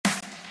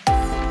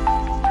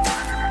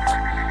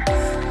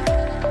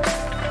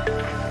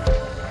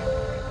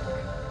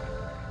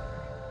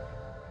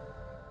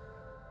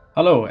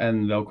Hallo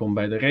en welkom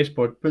bij de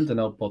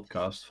Raceport.nl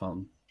podcast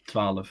van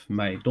 12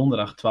 mei,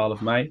 donderdag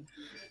 12 mei.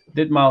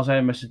 Ditmaal zijn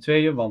we met z'n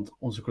tweeën, want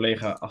onze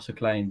collega Asse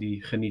Klein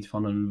die geniet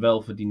van een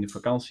welverdiende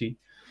vakantie.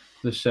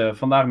 Dus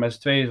vandaag met z'n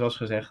tweeën, zoals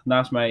gezegd,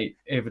 naast mij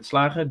Evert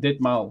Slager,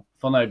 ditmaal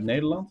vanuit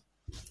Nederland.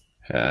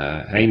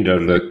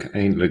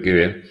 Eindelijk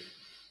weer.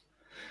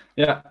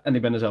 Ja, en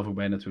ik ben er zelf ook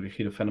bij natuurlijk,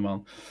 Guido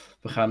Venneman.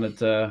 We gaan het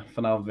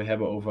vanavond weer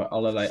hebben over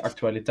allerlei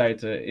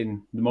actualiteiten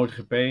in de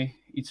MotoGP.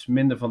 Iets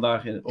minder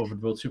vandaag over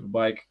het World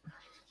Superbike.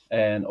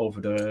 En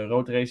over de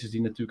road races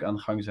die natuurlijk aan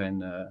de gang zijn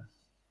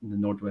in de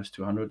Northwest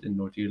 200 in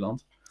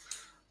Noord-Ierland.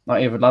 Nou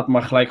even, laten we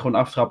maar gelijk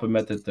gewoon aftrappen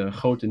met het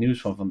grote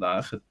nieuws van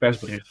vandaag. Het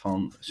persbericht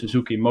van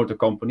Suzuki Motor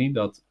Company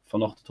dat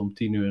vanochtend om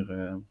 10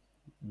 uur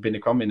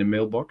binnenkwam in de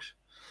mailbox.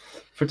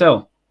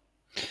 Vertel.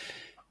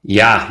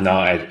 Ja,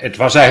 nou, het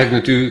was eigenlijk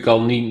natuurlijk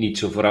al niet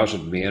zo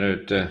verrassend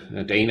meer.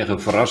 Het enige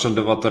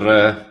verrassende wat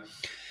er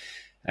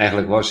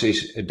eigenlijk was,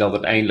 is dat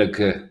het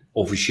eindelijk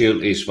officieel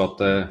is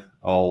wat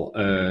al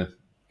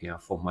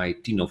volgens mij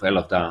 10 of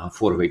 11 dagen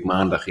vorige week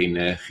maandag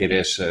in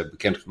Jerez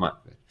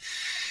bekendgemaakt werd.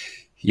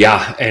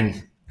 Ja, en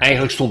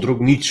eigenlijk stond er ook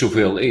niet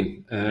zoveel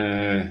in.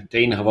 Het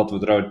enige wat we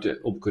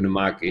eruit op kunnen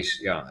maken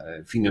is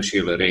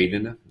financiële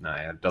redenen. Nou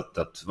ja,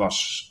 dat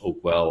was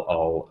ook wel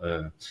al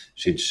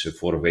sinds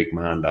vorige week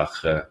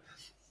maandag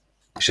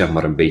zeg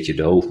maar een beetje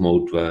de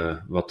hoofdmoot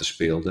wat er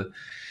speelde.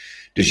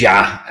 Dus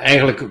ja,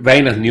 eigenlijk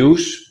weinig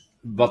nieuws.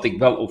 Wat ik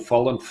wel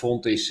opvallend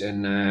vond is,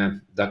 en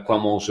daar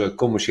kwam onze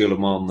commerciële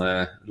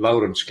man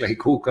Laurens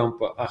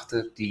Kleij-Koolkamp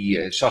achter.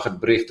 Die zag het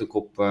bericht ook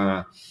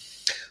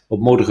op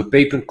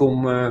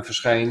MotoGP.com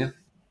verschijnen.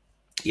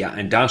 Ja,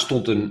 en daar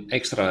stond een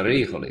extra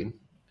regel in.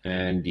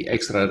 En die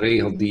extra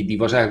regel die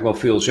was eigenlijk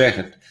wel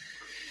veelzeggend.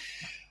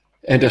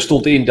 En daar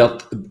stond in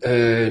dat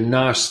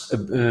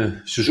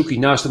Suzuki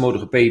naast de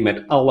MotoGP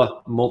met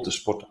alle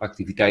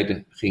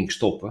motorsportactiviteiten ging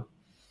stoppen.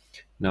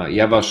 Nou,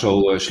 jij was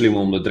zo slim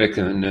om er direct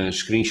een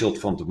screenshot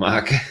van te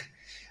maken.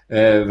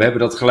 We hebben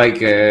dat gelijk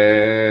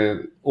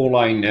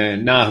online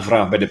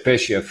nagevraagd bij de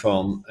perschef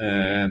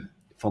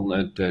van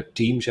het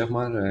team, zeg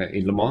maar,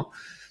 in Le Mans.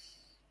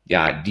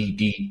 Ja,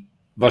 die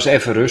was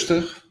even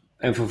rustig.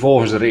 En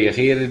vervolgens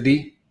reageerde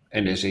die.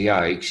 En hij zei,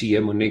 ja, ik zie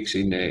helemaal niks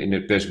in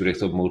het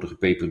persbericht op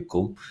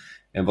MotoGP.com.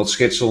 En wat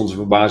schetste onze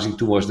verbazing,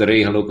 toen was de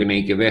regel ook in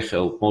één keer weg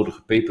op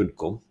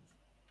MotoGP.com.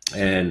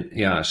 En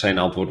ja, zijn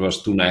antwoord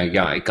was toen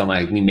eigenlijk, ja, ik kan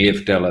eigenlijk niet meer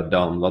vertellen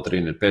dan wat er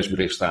in het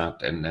persbericht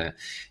staat. En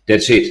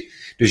that's it.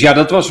 Dus ja,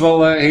 dat was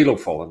wel heel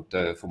opvallend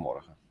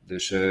vanmorgen.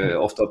 Dus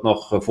of dat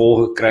nog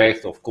gevolgen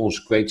krijgt of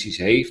consequenties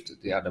heeft,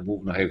 ja, dat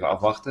moeten we nog even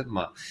afwachten.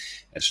 Maar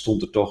het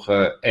stond er toch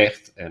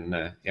echt.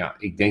 En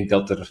ik denk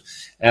dat er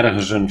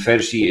ergens een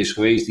versie is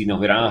geweest die nog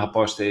weer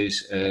aangepast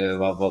is,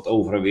 wat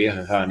over en weer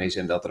gegaan is.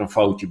 En dat er een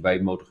foutje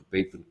bij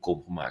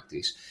MotoGP.com gemaakt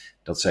is.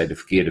 Dat zij de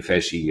verkeerde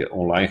versie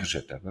online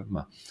gezet hebben.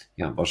 Maar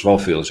ja, het was wel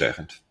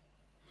veelzeggend.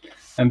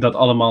 En dat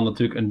allemaal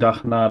natuurlijk een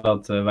dag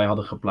nadat wij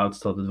hadden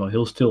geplaatst dat het wel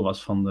heel stil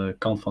was van de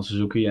kant van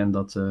Suzuki. En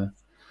dat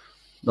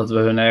we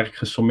hun eigenlijk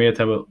gesommeerd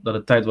hebben dat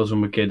het tijd was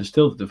om een keer de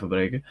stilte te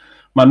verbreken.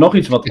 Maar nog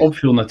iets wat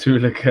opviel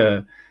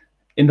natuurlijk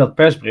in dat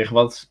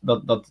persbericht,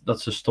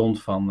 dat ze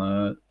stond van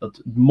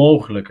dat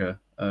mogelijke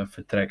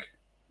vertrek.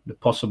 De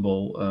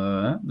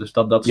possible, dus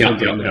dat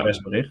stond in het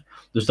persbericht.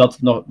 Dus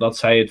dat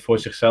zij het voor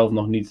zichzelf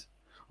nog niet,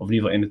 of in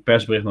ieder geval in het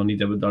persbericht nog niet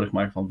hebben duidelijk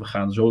gemaakt van we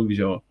gaan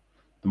sowieso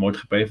de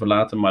MotoGP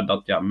verlaten. Maar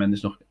dat men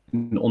is nog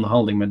in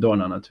onderhandeling met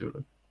Dorna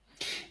natuurlijk.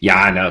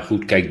 Ja, nou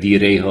goed, kijk, die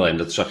regel, en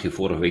dat zag je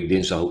vorige week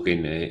dinsdag ook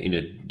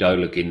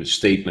duidelijk in het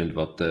statement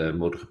wat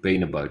MotoGP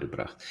naar buiten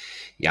bracht.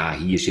 Ja,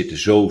 hier zitten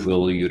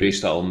zoveel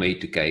juristen al mee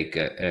te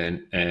kijken.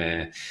 En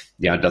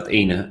dat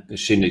ene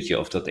zinnetje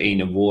of dat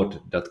ene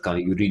woord, dat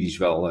kan juridisch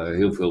wel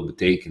heel veel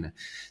betekenen.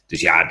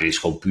 Dus ja, dit is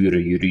gewoon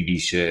pure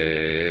juridisch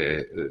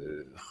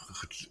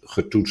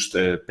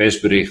getoetst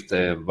persbericht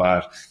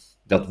waar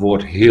dat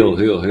woord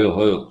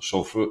heel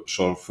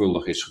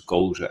zorgvuldig is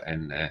gekozen.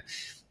 En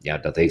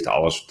dat heeft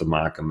alles te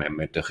maken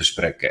met de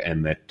gesprekken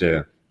en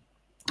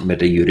met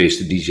de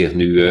juristen die zich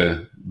nu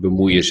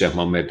bemoeien, zeg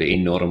maar, met de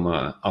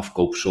enorme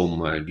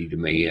afkoopsom die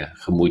ermee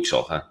gemoeid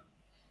zal gaan.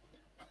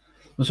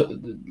 Dus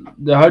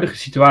de huidige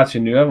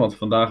situatie nu, want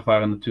vandaag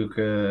waren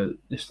natuurlijk,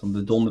 is dan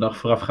de donderdag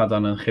voorafgaand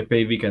aan een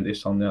GP-weekend,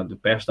 is dan de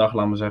persdag,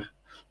 laten we zeggen,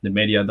 de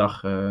mediadag,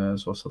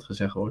 zoals dat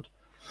gezegd wordt.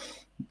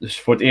 Dus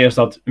voor het eerst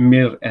dat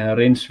Mir en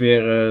Rins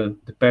weer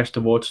de pers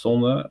te woord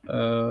stonden.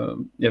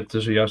 Je hebt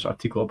er zojuist een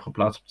artikel op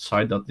geplaatst op de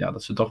site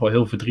dat ze toch wel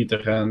heel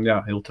verdrietig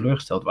en heel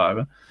teleurgesteld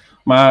waren.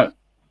 Maar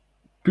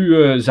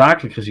puur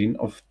zakelijk gezien,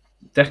 of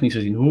technisch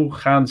gezien, hoe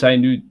gaan zij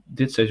nu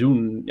dit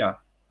seizoen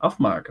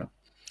afmaken?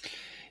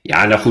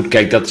 Ja, nou goed,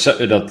 kijk,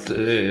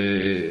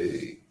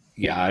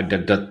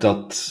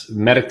 dat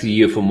merkte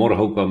je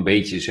vanmorgen ook wel een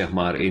beetje, zeg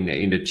maar,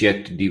 in de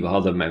chat die we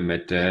hadden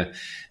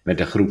met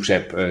de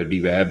groepsapp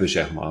die we hebben,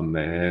 zeg maar,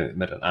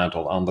 met een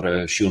aantal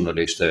andere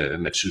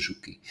journalisten met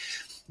Suzuki.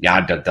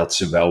 Ja, dat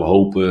ze wel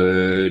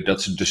hopen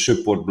dat ze de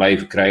support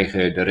blijven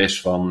krijgen de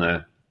rest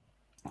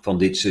van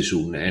dit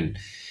seizoen. En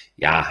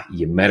ja,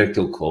 je merkt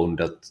ook gewoon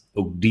dat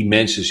ook die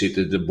mensen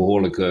zitten er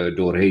behoorlijk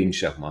doorheen,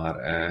 zeg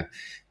maar.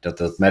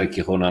 Dat merk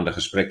je gewoon aan de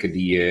gesprekken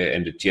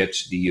en de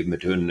chats die je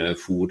met hun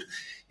voert.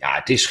 Ja,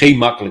 het is geen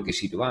makkelijke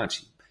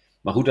situatie.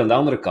 Maar goed, aan de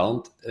andere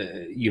kant,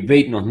 je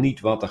weet nog niet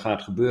wat er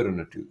gaat gebeuren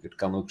natuurlijk. Het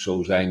kan ook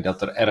zo zijn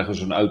dat er ergens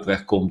een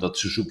uitweg komt, dat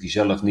Suzuki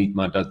zelf niet,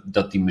 maar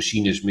dat die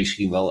machines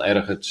misschien wel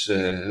ergens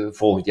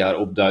volgend jaar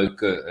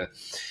opduiken.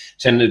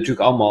 Zijn er natuurlijk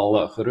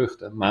allemaal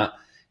geruchten. Maar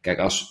kijk,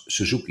 als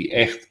Suzuki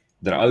echt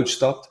eruit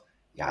stapt,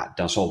 ja,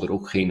 dan zal er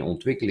ook geen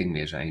ontwikkeling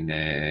meer zijn,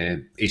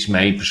 is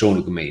mijn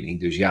persoonlijke mening.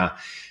 Dus ja,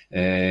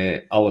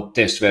 alle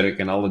testwerk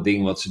en alle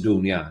dingen wat ze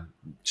doen, ja,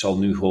 het zal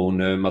nu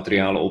gewoon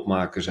materialen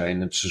opmaken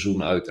zijn, het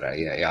seizoen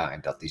uitrijden. Ja, en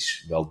dat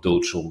is wel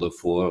doodzonde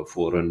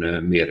voor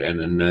een Mir en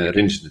een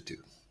Rins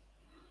natuurlijk.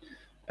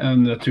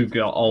 En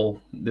natuurlijk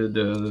al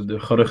de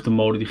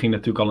geruchtenmolen die ging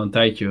natuurlijk al een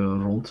tijdje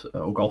rond.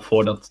 Ook al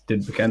voordat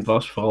dit bekend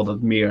was. Vooral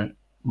dat Mir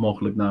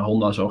mogelijk naar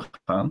Honda zou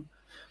gaan.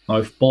 Nou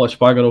heeft Pol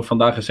Espargaro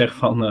vandaag gezegd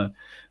van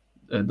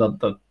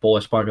dat Pol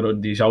Espargaro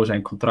die zou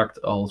zijn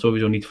contract al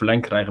sowieso niet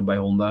verlengd krijgen bij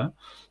Honda.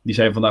 Die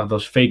zei vandaag dat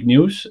is fake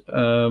news.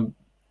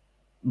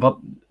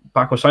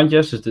 Paco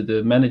Sanchez, dus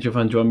de manager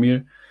van Joan Mir,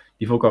 die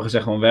heeft ook al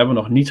gezegd van we hebben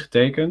nog niets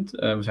getekend.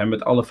 We zijn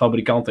met alle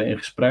fabrikanten in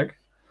gesprek.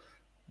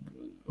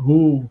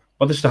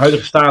 Wat is de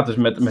huidige status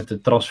met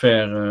de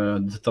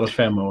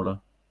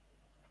transfermolen?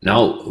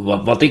 Nou,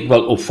 wat ik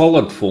wel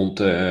opvallend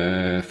vond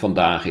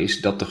vandaag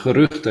is dat de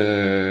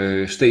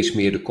geruchten steeds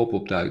meer de kop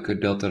opduiken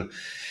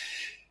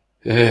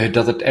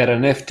dat het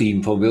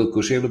RNF-team van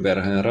Wilco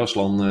Silverberg en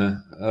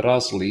Raslan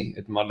Razali,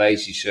 het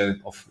Maleisische,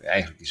 of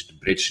eigenlijk is het het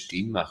Britse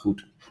team, maar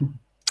goed,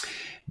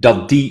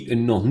 dat die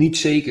nog niet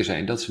zeker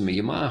zijn dat ze met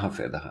Yamaha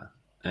verder gaan.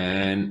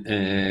 En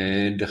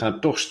er gaan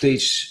toch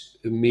steeds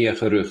meer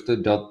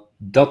geruchten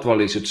dat wel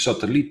eens het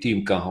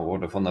satellietteam kan gaan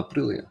worden van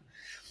Aprilia.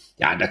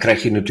 Ja, dan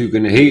krijg je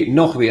natuurlijk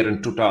nog weer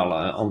een totaal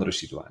andere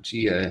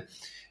situatie.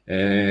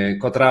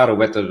 Quartararo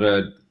werd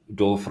er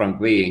door Frank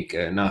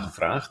Weink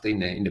nagevraagd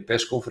in de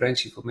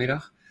persconferentie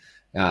vanmiddag.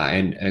 Ja,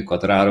 en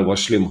Quartararo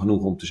was slim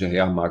genoeg om te zeggen,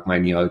 ja, maakt mij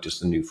niet uit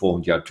als er nu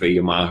volgend jaar 2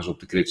 Yamahas op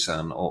de grid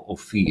staan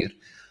of 4.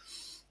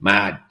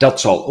 Maar dat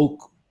zal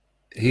ook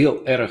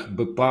heel erg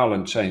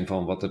bepalend zijn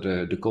van wat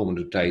er de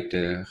komende tijd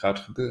gaat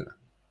gebeuren.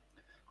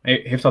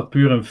 Heeft dat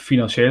puur een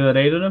financiële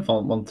redenen?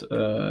 Want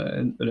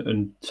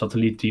een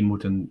satellietteam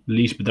moet een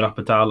leasebedrag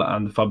betalen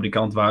aan de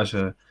fabrikant waar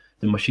ze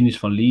de machines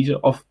van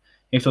leasen. Of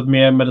heeft dat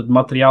meer met het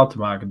materiaal te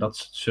maken?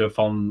 Dat ze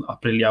van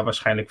Aprilia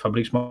waarschijnlijk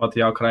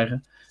fabrieksmateriaal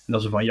krijgen. En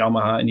dat ze van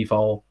Yamaha in ieder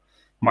geval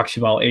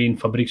maximaal 1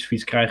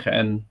 fabrieksfiets krijgen.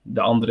 En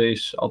de andere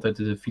is altijd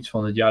de fiets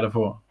van het jaar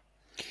daarvoor.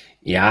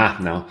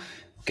 Ja, nou,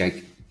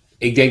 kijk,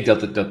 ik denk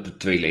dat het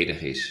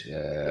tweeledig is.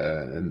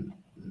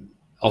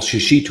 Als je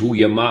ziet hoe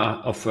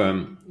Yamaha,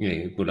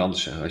 ik moet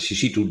anders zeggen, als je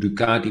ziet hoe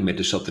Ducati met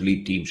de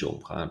satellietteams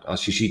omgaat,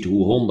 als je ziet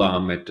hoe Honda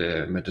met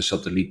de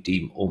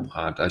satellietteam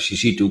omgaat, als je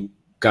ziet hoe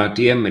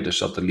KTM met de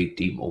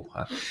satellietteam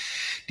omgaat,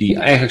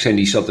 eigenlijk zijn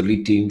die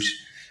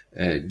satellietteams,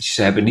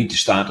 ze hebben niet de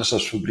status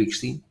als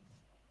fabrieksteam,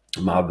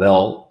 maar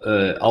wel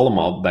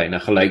allemaal bijna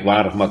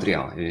gelijkwaardig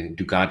materiaal.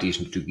 Ducati is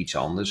natuurlijk iets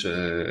anders,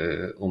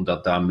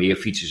 omdat daar meer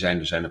fietsen zijn.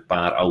 Er zijn een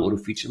paar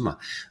oudere fietsen,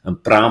 maar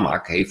een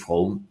Pramac heeft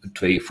gewoon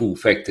 2 full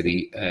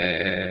factory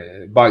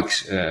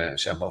bikes,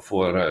 zeg maar,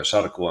 voor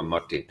Sarko en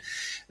Martin.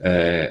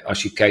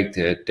 Als je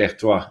kijkt, Tech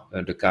 3,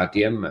 de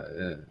KTM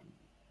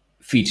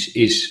fiets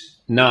is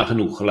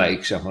nagenoeg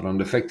gelijk, zeg maar, aan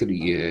de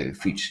factory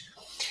fiets.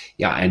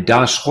 Ja, en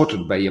daar schort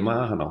het bij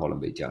Yamaha nog wel een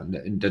beetje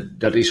aan.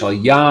 Dat is al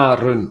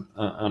jaren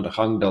aan de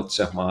gang dat,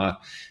 zeg maar,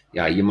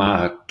 ja,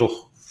 Yamaha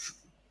toch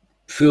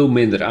veel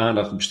minder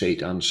aandacht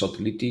besteedt aan het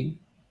satellietteam.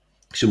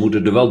 Ze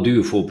moeten er wel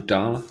duur voor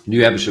betalen.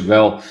 Nu hebben ze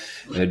wel,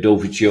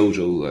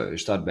 Dovizioso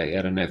staat bij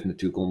RNF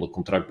natuurlijk onder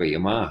contract bij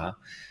Yamaha.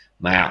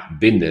 Maar ja,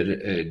 Binder,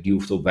 die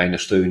hoeft op weinig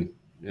steun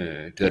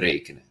te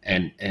rekenen.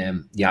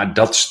 En ja,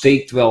 dat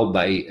steekt wel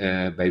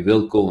bij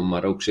Wilco,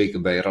 maar ook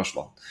zeker bij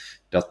Raslan.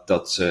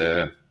 Dat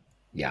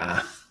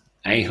ja,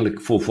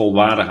 eigenlijk voor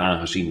volwaardig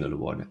aangezien willen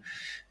worden.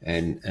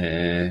 En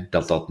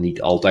dat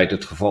niet altijd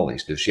het geval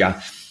is. Dus ja,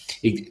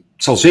 het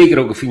zal zeker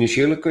ook een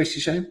financiële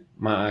kwestie zijn.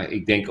 Maar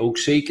ik denk ook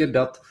zeker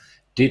dat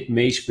dit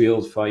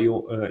meespeelt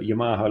van,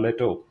 Yamaha,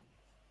 let op.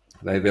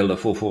 Wij willen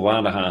voor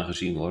volwaardig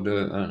aangezien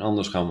worden. En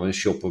anders gaan we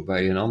shoppen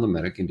bij een ander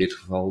merk. In dit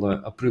geval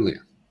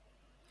Aprilia.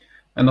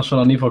 En als we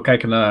dan in ieder geval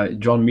kijken naar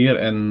John Mir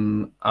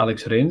en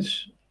Alex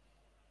Rins.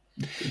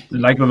 Het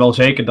lijkt me wel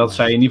zeker dat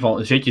zij in ieder geval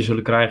een zitje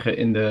zullen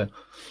krijgen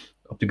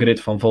op de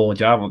grid van volgend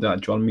jaar. Want ja,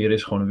 John Mir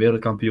is gewoon een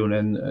wereldkampioen.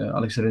 En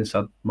Alex Rins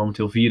staat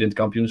momenteel 4 in het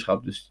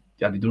kampioenschap. Dus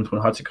ja, die doen het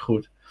gewoon hartstikke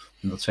goed.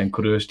 En dat zijn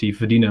coureurs die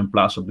verdienen een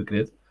plaats op de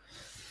grid.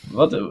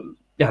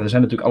 Er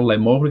zijn natuurlijk allerlei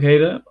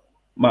mogelijkheden.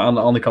 Maar aan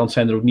de andere kant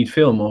zijn er ook niet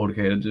veel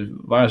mogelijkheden. Dus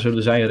waar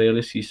zullen zij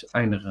realistisch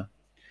eindigen?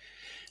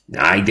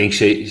 Nou, ik denk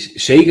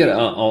zeker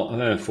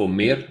al voor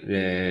Mir,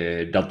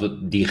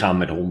 die gaan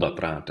met Honda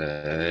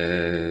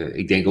praten.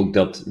 Ik denk ook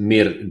dat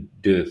Mir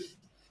de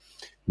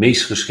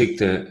meest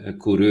geschikte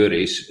coureur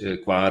is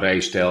qua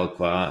rijstijl,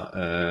 qua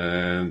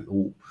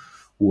hoe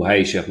hoe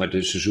hij zeg maar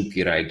de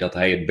Suzuki rijdt, dat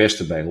hij het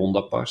beste bij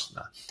Honda past.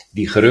 Nou,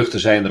 die geruchten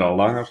zijn er al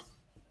langer.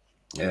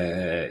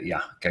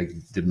 Kijk,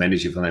 de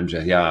manager van hem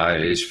zegt, ja,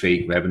 is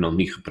fake, we hebben nog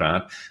niet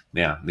gepraat.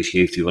 Maar ja, misschien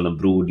heeft hij wel een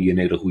broer die een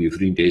hele goede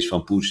vriend is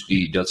van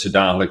Poes, dat ze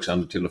dagelijks aan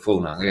de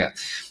telefoon hangen. Ja,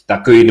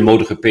 daar kun je de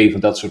MotoGP van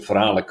dat soort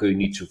verhalen kun je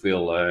niet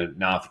zoveel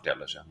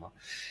navertellen, zeg maar.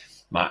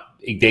 Maar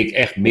ik denk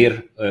echt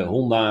meer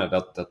Honda,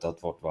 dat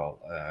wordt wel,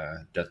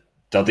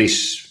 dat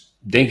is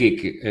denk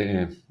ik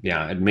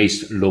het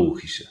meest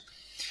logische.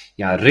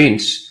 Ja,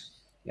 Rins,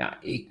 ja,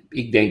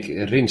 ik denk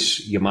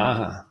Rins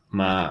Yamaha.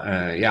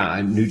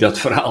 Maar nu dat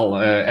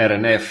verhaal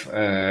RNF,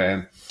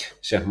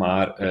 zeg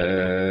maar,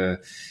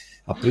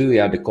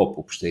 Aprilia de kop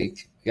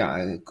opsteekt,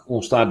 ja,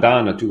 ontstaat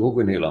daar natuurlijk ook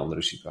een hele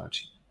andere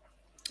situatie.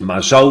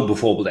 Maar zou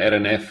bijvoorbeeld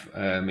RNF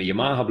met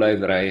Yamaha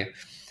blijven rijden,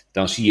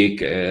 dan zie ik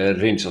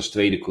Rins als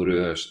tweede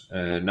coureur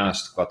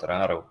naast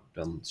Quartararo.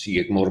 Dan zie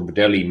ik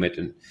Morbidelli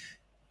met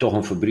toch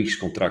een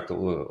fabriekscontract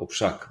op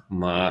zak,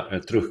 maar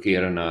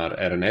terugkeren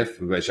naar RNF.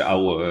 Bij zijn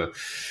oude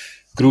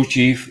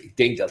crewchief. Ik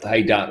denk dat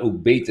hij daar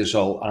ook beter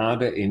zal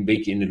aarden, een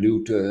beetje in de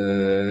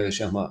luwte,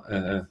 zeg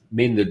maar,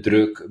 minder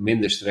druk,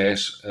 minder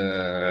stress.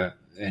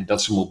 En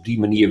dat ze hem op die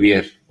manier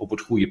weer op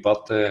het goede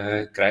pad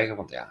krijgen.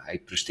 Want ja,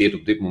 hij presteert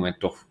op dit moment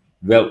toch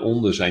wel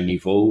onder zijn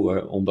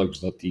niveau, ondanks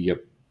dat hij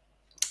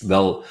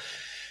wel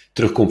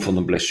terugkomt van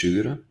een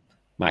blessure.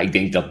 Maar ik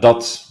denk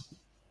dat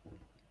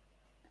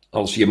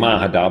als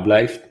Yamaha daar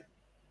blijft,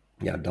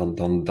 ja,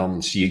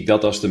 dan zie ik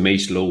dat als de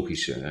meest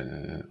logische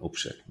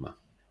opzet. Maar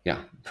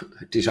ja,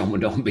 het is allemaal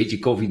nog een beetje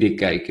koffiedik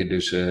kijken.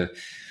 Dus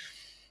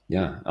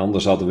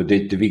anders hadden we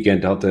dit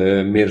weekend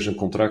meer zijn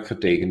contract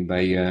getekend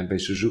bij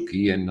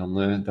Suzuki. En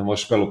dan was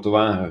het spel op de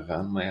wagen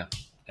gegaan. Maar ja,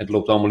 het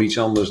loopt allemaal iets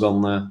anders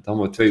dan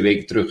we 2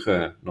 weken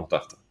terug nog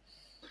dachten.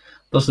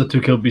 Dat is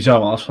natuurlijk heel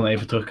bizar, als we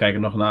even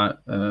terugkijken nog naar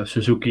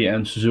Suzuki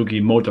en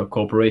Suzuki Motor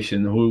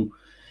Corporation. Hoe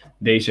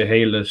deze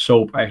hele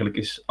soap eigenlijk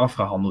is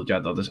afgehandeld. Ja,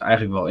 dat is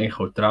eigenlijk wel een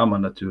groot drama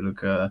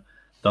natuurlijk.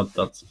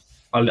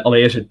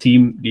 Allereerst het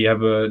team, die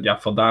hebben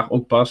vandaag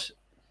ook pas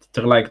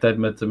tegelijkertijd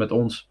met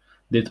ons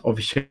dit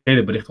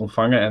officiële bericht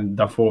ontvangen. En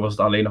daarvoor was het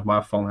alleen nog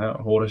maar van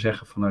horen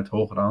zeggen vanuit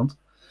hogere hand.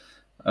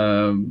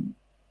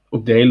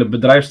 Ook de hele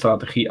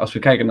bedrijfsstrategie, als we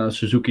kijken naar de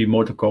Suzuki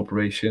Motor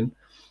Corporation,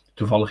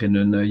 toevallig in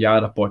hun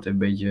jaarrapport een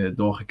beetje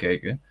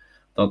doorgekeken,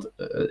 dat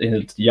in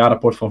het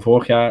jaarrapport van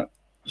vorig jaar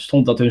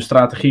stond dat hun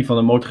strategie van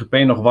de MotoGP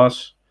nog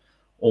was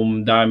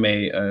om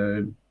daarmee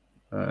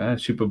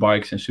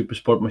superbikes en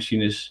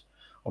supersportmachines,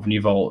 of in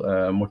ieder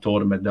geval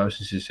motoren met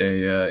 1000cc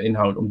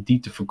inhoud, om die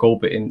te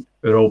verkopen in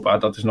Europa.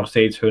 Dat is nog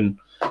steeds hun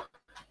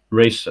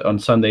race on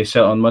Sunday,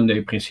 sell on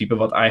Monday principe,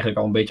 wat eigenlijk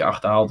al een beetje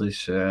achterhaald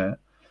is.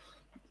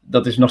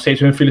 Dat is nog steeds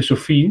hun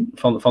filosofie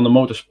van de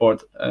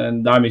motorsport.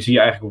 En daarmee zie je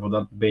eigenlijk ook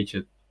dat een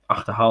beetje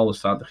achterhaalde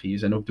strategie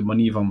is. En ook de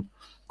manier van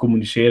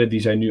communiceren die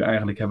zij nu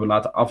eigenlijk hebben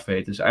laten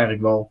afweten, is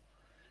eigenlijk wel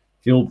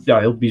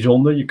heel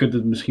bijzonder. Je kunt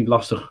het misschien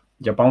lastig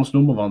Japans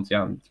noemen, want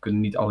je kunt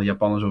niet alle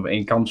Japanners over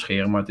één kam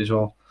scheren, maar het is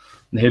wel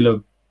een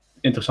hele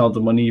interessante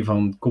manier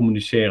van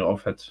communiceren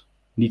of het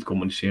niet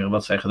communiceren,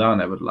 wat zij gedaan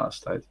hebben de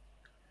laatste tijd.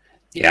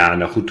 Ja,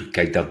 nou goed,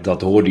 kijk,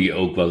 dat hoorde je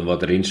ook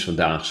wat Rins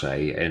vandaag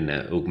zei.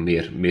 En ook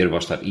meer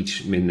was daar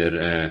iets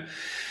minder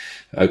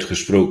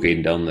uitgesproken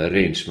in dan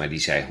Rins. Maar die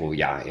zei gewoon,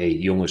 hey,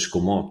 jongens,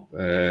 kom op.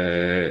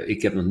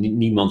 Ik heb nog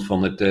niemand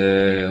van het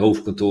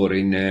hoofdkantoor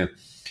in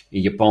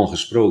Japan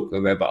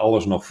gesproken. We hebben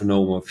alles nog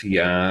vernomen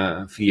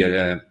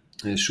via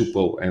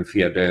Supo en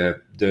via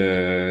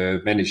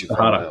de manager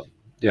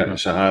van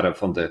Sahara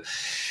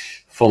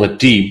van het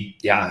team.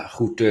 Ja,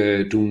 goed,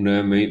 toen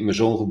mijn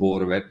zoon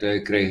geboren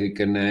werd, kreeg ik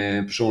een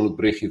persoonlijk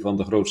berichtje van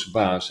de grootste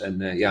baas.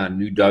 En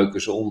nu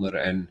duiken ze onder.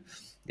 En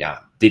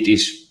ja, dit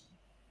is,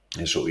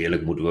 en zo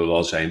eerlijk moeten we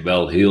wel zijn,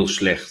 wel heel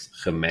slecht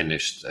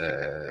gemanaged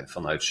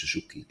vanuit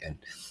Suzuki. En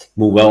ik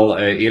moet wel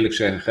eerlijk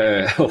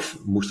zeggen, of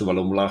moest er wel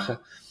om lachen.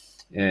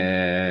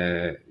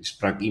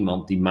 Sprak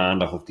iemand die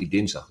maandag of die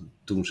dinsdag,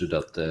 toen ze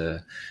dat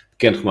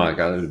bekendgemaakt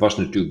hadden. Het was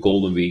natuurlijk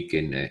Golden Week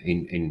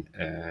in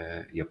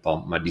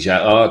Japan. Maar die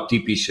zei,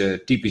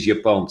 typisch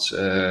Japans.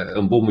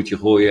 Een bommetje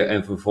gooien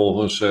en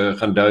vervolgens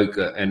gaan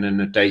duiken en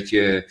een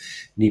tijdje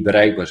niet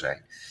bereikbaar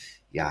zijn.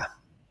 Ja,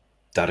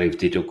 daar heeft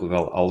dit ook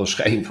wel alle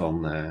schijn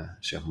van,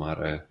 zeg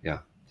maar.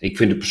 Ik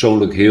vind het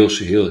persoonlijk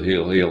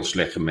heel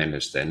slecht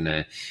gemanaged.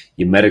 En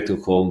je merkt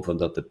ook gewoon van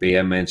dat de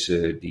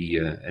PR-mensen,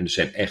 en er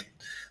zijn echt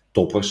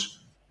toppers,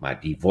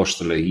 maar die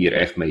worstelen hier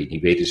echt mee.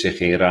 Die weten zich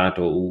geen raad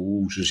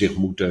hoe ze zich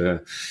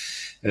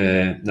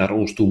naar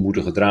ons toe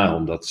moeten gedragen.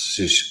 Omdat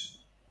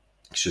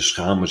ze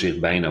schamen zich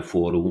bijna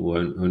voor hoe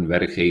hun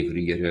werkgever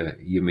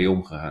hiermee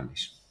omgegaan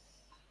is.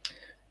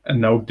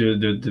 En ook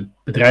de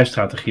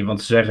bedrijfsstrategie.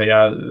 Want ze zeggen,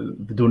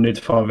 we doen dit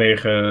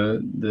vanwege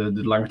de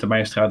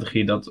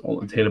langetermijnstrategie, dat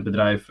het hele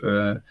bedrijf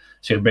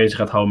zich bezig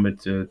gaat houden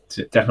met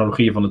de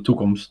technologieën van de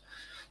toekomst.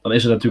 Dan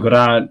is het natuurlijk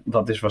raar,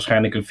 dat is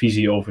waarschijnlijk een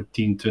visie over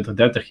 10, 20,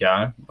 30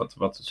 jaar,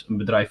 wat een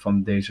bedrijf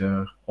van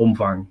deze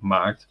omvang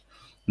maakt.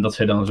 En dat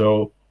zij dan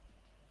zo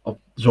op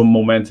zo'n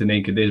moment in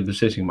één keer deze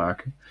beslissing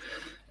maken.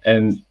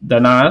 En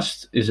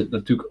daarnaast is het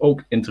natuurlijk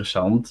ook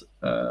interessant,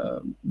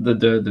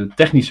 de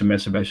technische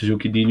mensen bij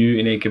Suzuki die nu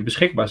in één keer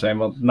beschikbaar zijn.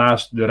 Want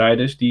naast de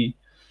rijders die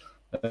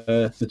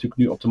natuurlijk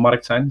nu op de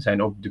markt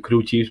zijn ook de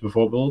crew chiefs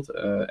bijvoorbeeld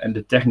en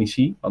de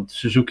technici. Want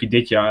Suzuki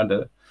dit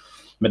jaar,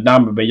 met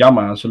name bij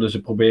Yamaha, zullen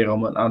ze proberen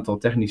om een aantal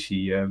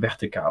technici weg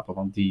te kapen.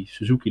 Want die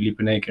Suzuki liep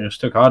in één keer een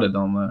stuk harder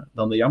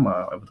dan de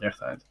Yamaha op het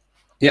rechte eind.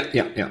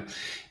 Ja.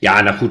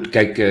 Ja, nou goed,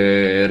 kijk,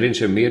 Rins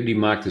en Meer die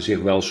maakten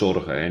zich wel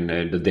zorgen.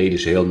 En dat deden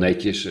ze heel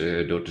netjes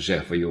door te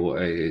zeggen van,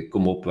 joh,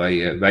 kom op,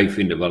 wij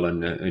vinden wel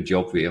een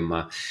job weer.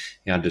 Maar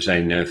ja, er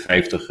zijn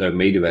 50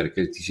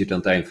 medewerkers, die zitten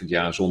aan het eind van het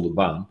jaar zonder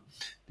baan.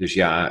 Dus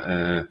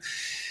ja,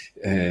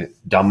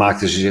 dan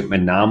maakten ze zich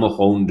met name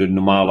gewoon de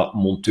normale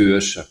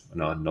monteurs.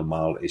 Nou,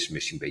 normaal is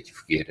misschien een beetje een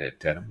verkeerde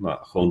term, maar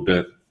gewoon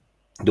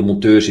de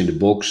monteurs in de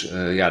box,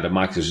 daar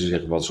maakten ze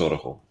zich wel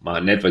zorgen om.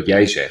 Maar net wat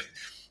jij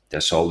zegt,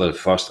 daar zal er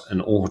vast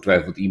en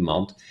ongetwijfeld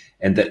iemand.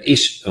 En er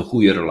is een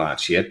goede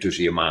relatie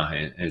tussen Yamaha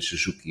en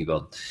Suzuki.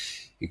 Want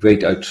ik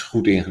weet uit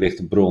goed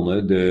ingelichte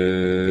bronnen,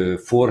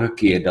 de vorige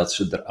keer dat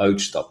ze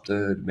eruit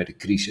stapten met de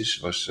crisis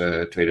was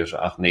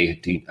 2008,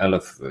 9, 10,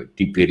 11,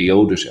 die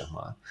periode zeg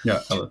maar.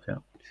 Ja, 11,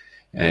 ja.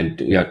 En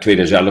ja,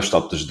 2011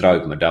 stapten ze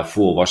eruit, maar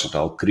daarvoor was het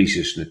al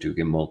crisis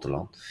natuurlijk in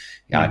Motorland.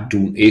 Ja,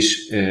 toen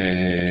is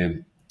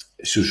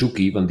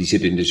Suzuki, want die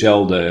zit in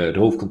de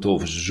hoofdkantoor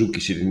van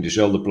Suzuki zit in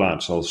dezelfde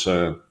plaats als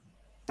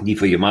die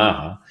van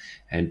Yamaha.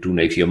 En toen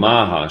heeft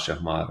Yamaha,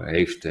 zeg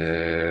maar,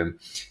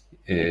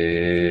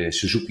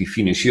 Suzuki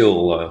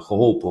financieel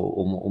geholpen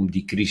om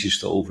die crisis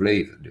te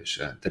overleven. Dus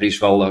er is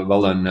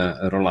wel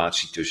een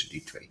relatie tussen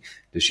die twee.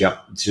 Dus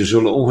ja, ze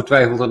zullen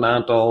ongetwijfeld een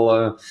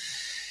aantal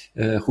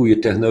goede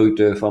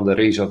techneuten van de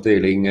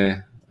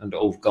raceafdeling aan de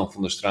overkant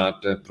van de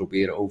straat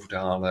proberen over te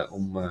halen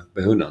om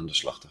bij hun aan de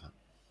slag te gaan.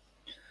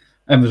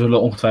 En we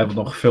zullen ongetwijfeld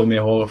nog veel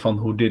meer horen van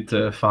hoe dit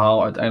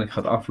verhaal uiteindelijk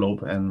gaat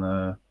aflopen.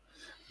 En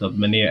dat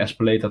meneer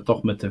Espeleta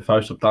toch met de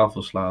vuist op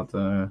tafel slaat.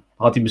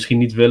 Had hij misschien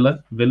niet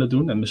willen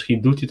doen. En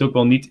misschien doet hij het ook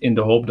wel niet in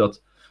de hoop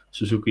dat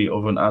Suzuki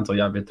over een aantal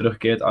jaar weer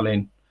terugkeert.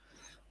 Alleen,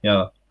 ja,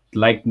 het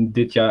lijkt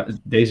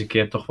deze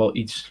keer toch wel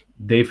iets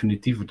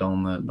definitiever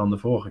dan de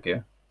vorige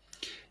keer.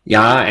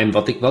 Ja, en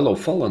wat ik wel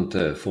opvallend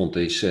vond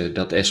is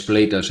dat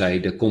Espeleta zei,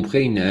 er komt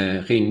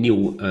geen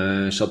nieuw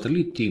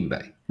satellietteam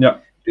bij.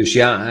 Ja. Dus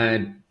ja,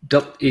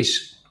 dat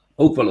is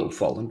ook wel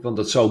opvallend, want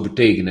dat zou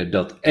betekenen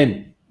dat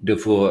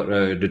voor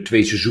de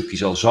twee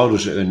Suzuki's, al zouden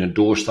ze een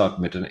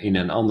doorstart in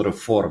een andere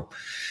vorm,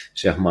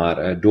 zeg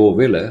maar, door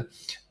willen,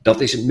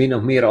 dat is min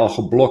of meer al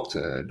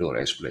geblokt door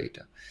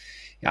Espeleta.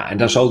 Ja, en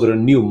dan zou er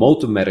een nieuw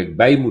motormerk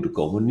bij moeten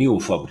komen, een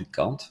nieuwe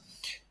fabrikant.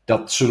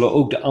 Dat zullen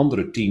ook de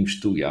andere teams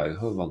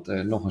toejuichen, want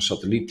nog een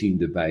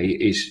satellietteam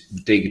erbij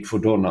betekent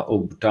voor Dorna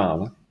ook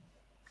betalen.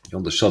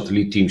 Want de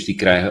satellietteams die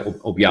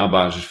krijgen op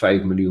jaarbasis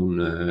 5 miljoen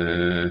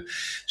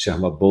zeg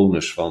maar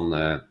bonus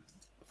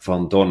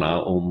van Dorna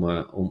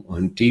om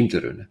hun team te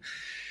runnen.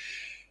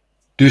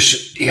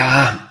 Dus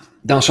ja,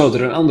 dan zou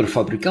er een andere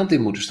fabrikant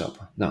in moeten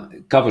stappen.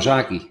 Nou,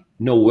 Kawasaki,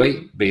 no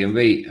way.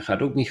 BMW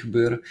gaat ook niet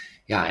gebeuren.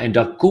 Ja, en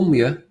dan kom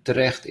je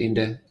terecht in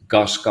de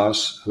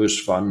GasGas,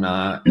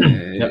 Husqvarna,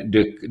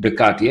 de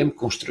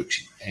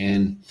KTM-constructie.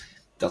 En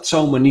dat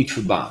zou me niet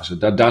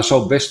verbazen. Daar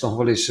zou best nog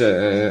wel eens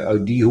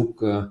uit die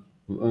hoek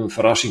een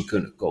verrassing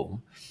kunnen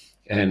komen.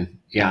 En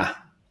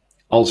ja,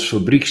 als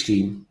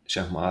fabrieksteam,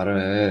 zeg maar,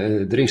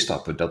 erin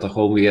stappen. Dat er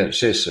gewoon weer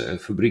 6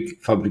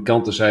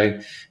 fabrikanten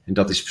zijn. En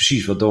dat is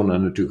precies wat Dorna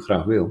natuurlijk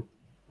graag wil.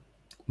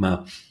 Maar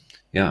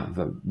ja,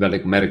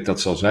 welk merk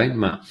dat zal zijn.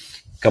 Maar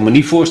ik kan me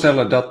niet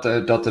voorstellen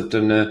dat het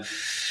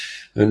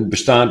een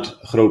bestaand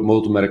groot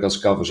motormerk als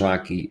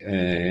Kawasaki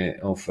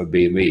of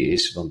BMW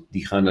is. Want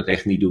die gaan dat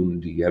echt niet doen.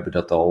 Die hebben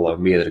dat al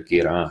meerdere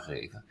keren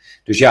aangegeven.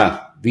 Dus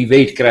ja, wie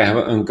weet krijgen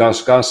we een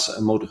GasGas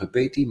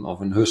MotoGP-team of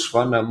een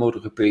Husqvarna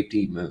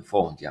MotoGP-team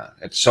volgend jaar.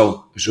 Het zou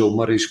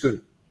zomaar eens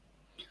kunnen.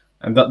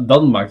 En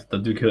dat maakt het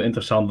natuurlijk heel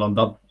interessant, want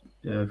dat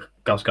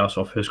GasGas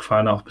of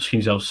Husqvarna of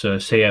misschien zelfs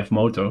CF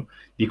Moto,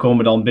 die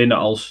komen dan binnen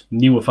als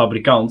nieuwe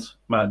fabrikant,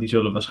 maar die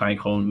zullen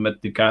waarschijnlijk gewoon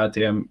met de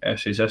KTM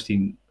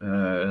RC16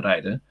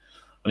 rijden.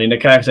 Alleen dan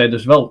krijgen zij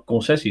dus wel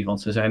concessies,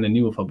 want ze zijn een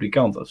nieuwe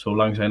fabrikant.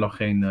 Zolang zij nog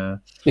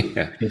geen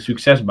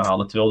succes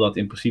behalen, terwijl dat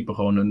in principe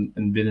gewoon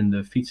een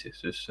winnende fiets is.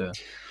 Dus,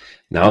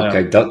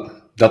 kijk,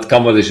 dat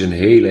kan wel eens een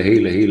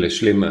hele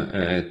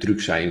slimme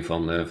truc zijn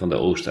van de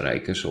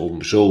Oostenrijkers.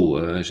 Om zo,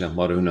 zeg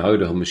maar, hun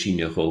huidige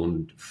machine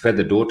gewoon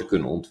verder door te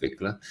kunnen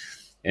ontwikkelen.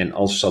 En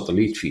als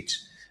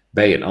satellietfiets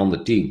bij een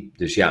ander team.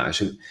 Dus ja,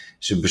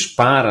 ze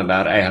besparen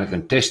daar eigenlijk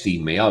een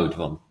testteam mee uit,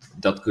 want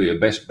dat kun je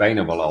best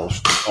bijna wel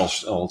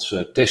als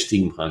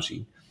testteam gaan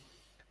zien.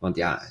 Want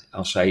ja,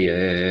 als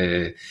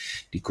zij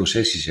die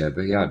concessies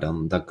hebben, ja,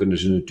 dan kunnen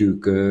ze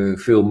natuurlijk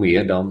veel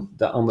meer dan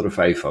de andere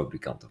 5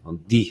 fabrikanten. Want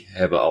die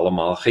hebben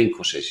allemaal geen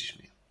concessies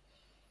meer.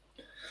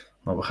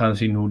 Maar we gaan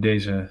zien hoe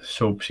deze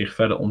soap zich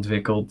verder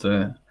ontwikkelt.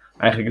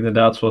 Eigenlijk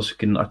inderdaad, zoals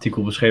ik in een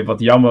artikel beschreef, wat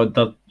jammer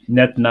dat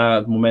net na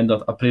het moment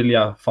dat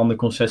Aprilia van de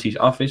concessies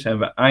af is en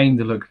we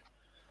eindelijk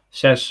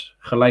 6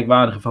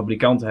 gelijkwaardige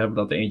fabrikanten hebben,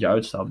 dat er eentje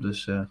uitstapt.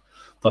 Dus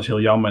dat is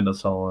heel jammer en dat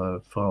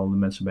zal vooral de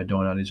mensen bij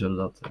Dorna, die zullen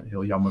dat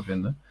heel jammer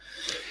vinden.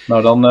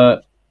 Nou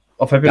dan,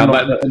 of heb je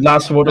nog het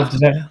laatste woord over te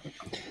zeggen?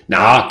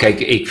 Nou, kijk,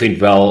 ik vind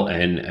wel,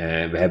 en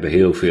we hebben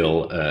heel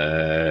veel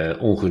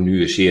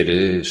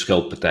ongenuanceerde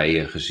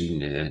scheldpartijen gezien,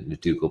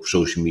 natuurlijk op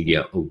social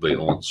media, ook bij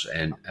ons.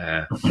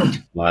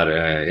 Maar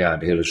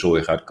de hele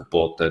zooi gaat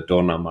kapot,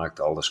 Dorna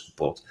maakt alles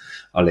kapot.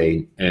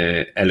 Alleen,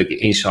 elke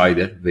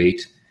insider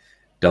weet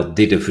dat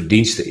dit een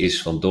verdienste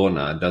is van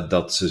Dorna,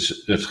 dat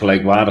ze het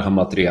gelijkwaardige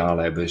materiaal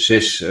hebben,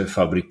 6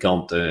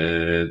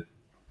 fabrikanten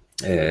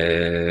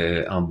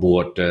aan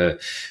boord,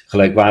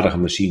 gelijkwaardige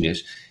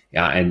machines.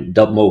 Ja, en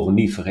dat mogen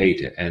we niet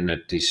vergeten. En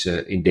het is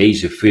in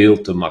deze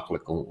veel te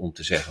makkelijk om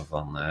te zeggen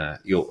van,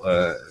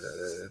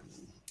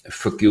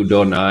 fuck you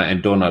Dorna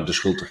en Dorna de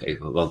schuld te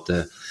geven.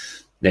 Want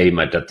nee,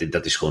 maar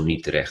dat is gewoon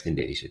niet terecht in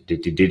deze.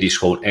 Dit is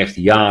gewoon echt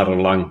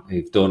jarenlang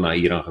heeft Dorna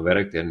hier aan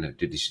gewerkt. En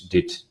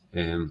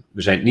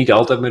we zijn het niet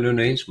altijd met hun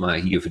eens, maar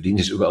hier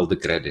verdienen ze wel de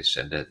credits.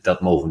 En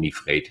dat mogen we niet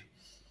vergeten.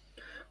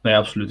 Nee,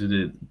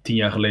 absoluut. 10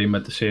 jaar geleden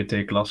met de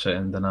CRT-klasse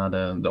en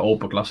daarna de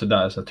Open-klasse,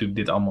 daar is natuurlijk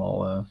dit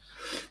allemaal,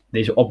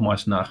 deze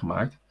opmars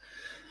nagemaakt.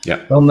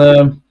 Ja. Dan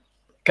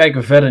kijken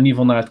we verder in ieder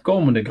geval naar het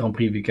komende Grand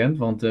Prix weekend,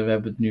 want we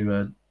hebben het nu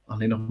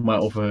alleen nog maar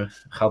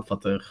over gehad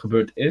wat er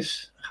gebeurd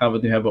is. Gaan we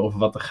het nu hebben over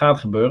wat er gaat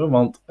gebeuren,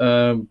 want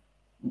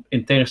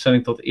in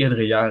tegenstelling tot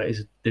eerdere jaren is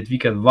het dit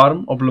weekend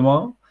warm op Le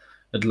Mans.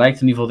 Het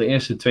lijkt in ieder geval de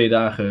eerste 2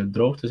 dagen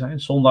droog te zijn.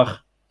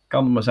 Zondag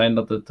kan het maar zijn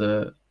dat het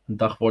een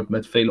dag wordt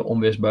met vele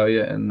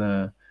onweersbuien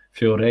en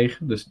veel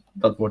regen. Dus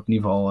dat wordt in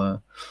ieder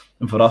geval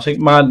een verrassing.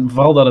 Maar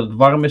vooral dat het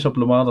warm is op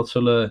Le Mans, dat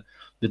zullen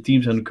de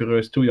teams en de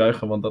coureurs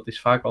toejuichen, want dat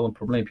is vaak al een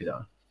probleempje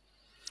daar.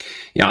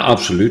 Ja,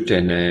 absoluut.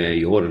 En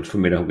je hoorde het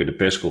vanmiddag ook in de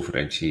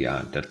persconferentie.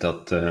 Ja,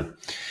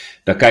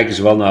 daar kijken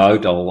ze wel naar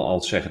uit,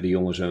 al zeggen de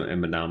jongens en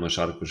met name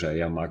Zarco zei,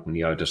 ja, maakt me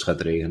niet uit als het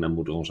gaat regenen, dan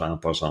moeten we ons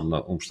aanpassen aan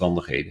de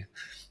omstandigheden.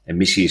 En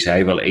misschien is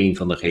hij wel een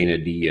van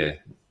degenen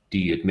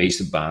die het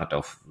meeste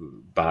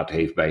baat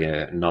heeft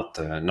bij een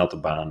natte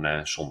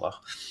baan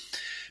zondag.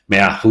 Maar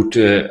ja, goed,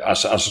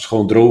 als het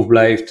gewoon droog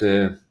blijft,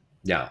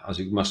 als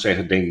ik mag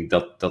zeggen, denk ik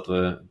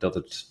dat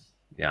het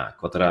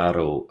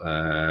Quartararo,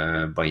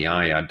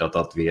 Bagnaia,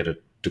 dat weer het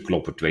te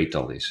kloppen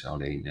tweetal is.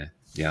 Alleen,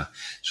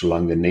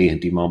 zolang er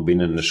 19 man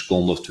binnen een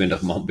seconde of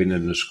 20 man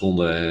binnen een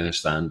seconde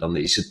staan, dan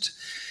is het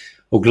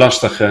ook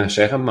lastig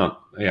zeggen. Maar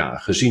ja,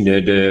 gezien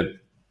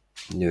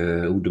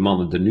hoe de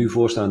mannen er nu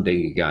voor staan,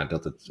 denk ik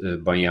dat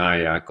het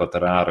Bagnaia,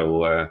 Quartararo,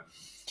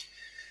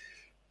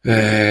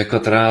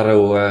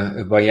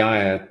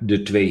 Bagnaia,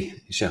 de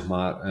 2, zeg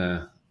maar,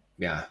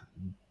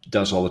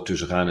 daar zal het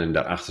tussen gaan en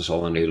daarachter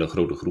zal een hele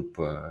grote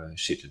groep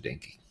zitten,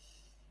 denk ik.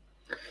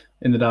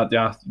 Inderdaad,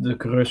 ja, de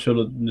coureurs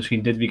zullen het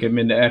misschien dit weekend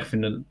minder erg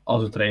vinden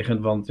als het regent,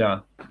 want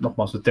ja,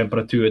 nogmaals, de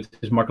temperatuur, het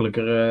is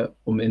makkelijker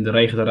om in de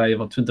regen te rijden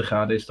wat 20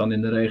 graden is, dan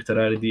in de regen te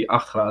rijden die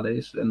 8 graden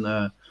is.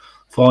 En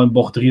vooral in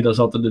bocht 3, daar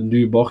zat het een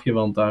duur bochtje,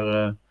 want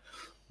daar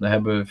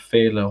hebben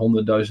vele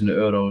honderdduizenden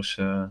euro's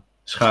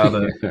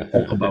schade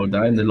opgebouwd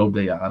daar in de loop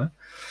der jaren.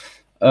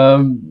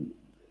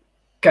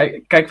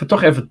 Kijken we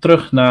toch even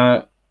terug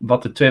naar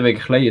wat er 2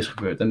 weken geleden is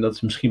gebeurd. En dat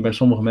is misschien bij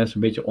sommige mensen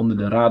een beetje onder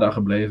de radar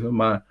gebleven,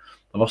 maar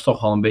dat was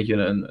toch al een beetje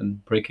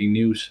een breaking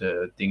news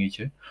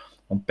dingetje.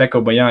 Want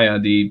Pecco Bagnaia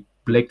die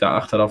bleek daar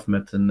achteraf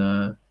met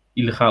een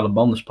illegale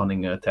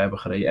bandenspanning te hebben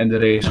gereden en de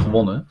race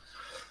gewonnen.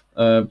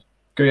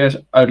 Kun jij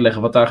eens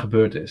uitleggen wat daar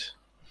gebeurd is?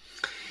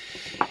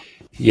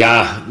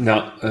 Ja,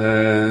 nou,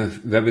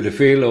 we hebben er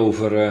veel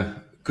over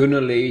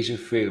kunnen lezen,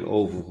 veel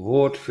over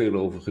gehoord, veel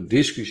over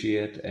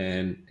gediscussieerd.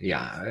 En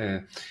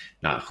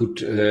nou goed,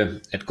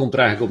 het komt er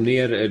eigenlijk op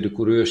neer. De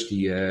coureurs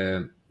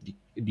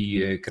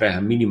die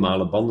krijgen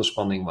minimale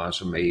bandenspanning waar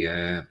ze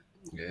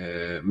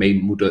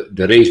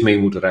de race mee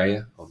moeten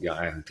rijden. Of ja,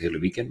 eigenlijk het hele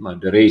weekend, maar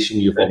de race in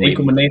ieder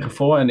geval 1,9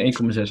 voor en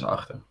 1,6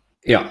 achter.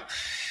 Ja,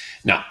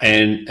 nou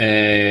en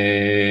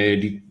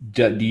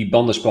die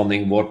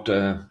bandenspanning wordt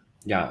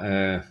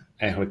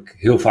eigenlijk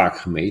heel vaak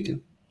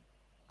gemeten.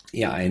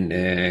 Ja, en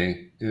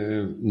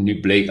nu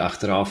bleek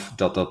achteraf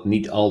dat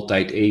niet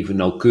altijd even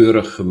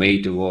nauwkeurig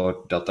gemeten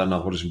wordt. Dat daar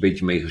nog wel eens een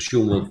beetje mee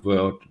gesjoemeld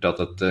wordt. Dat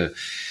het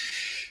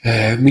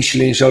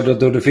Michelin zou dat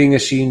door de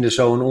vingers zien. Er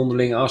zou een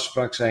onderlinge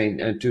afspraak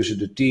zijn tussen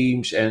de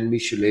teams en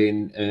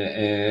Michelin.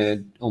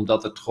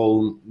 Omdat het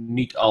gewoon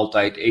niet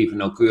altijd even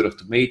nauwkeurig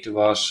te meten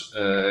was.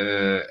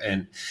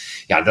 En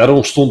ja, daar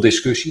ontstond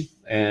discussie.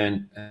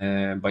 En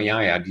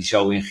Bagnaia die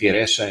zou in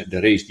GRS zijn, de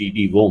race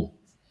die won.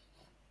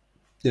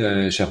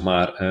 Zeg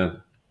maar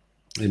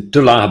een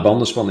te lage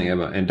bandenspanning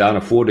hebben en daar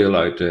een voordeel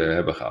uit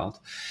hebben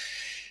gehaald.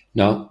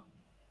 Nou,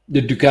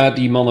 de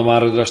Ducati-mannen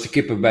waren er als de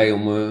kippen bij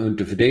om hun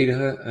te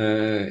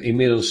verdedigen.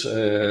 Inmiddels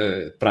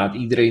praat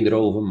iedereen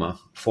erover, maar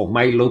volgens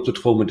mij loopt het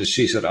gewoon met de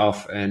sisser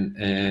af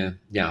en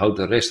houdt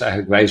de rest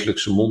eigenlijk wijselijk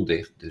zijn mond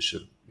dicht.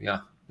 Dus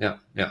ja.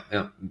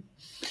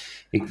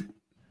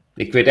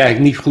 Ik weet eigenlijk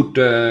niet goed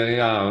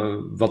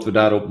wat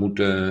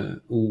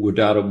we hoe we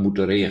daarop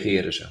moeten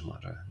reageren, zeg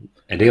maar.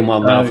 En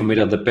helemaal na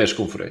vanmiddag de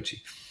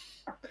persconferentie.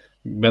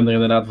 Ik ben er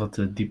inderdaad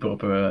wat dieper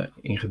op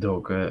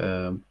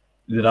ingedoken.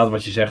 inderdaad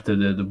wat je zegt,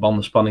 de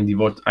bandenspanning die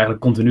wordt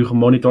eigenlijk continu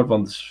gemonitord.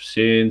 Want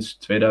sinds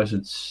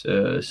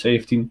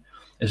 2017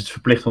 is het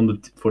verplicht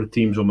voor de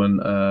teams om een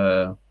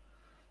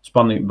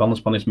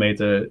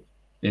bandenspanningsmeter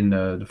in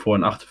de voor-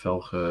 en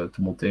achtervelg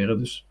te monteren.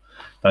 Dus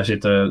daar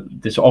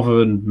het is of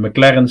een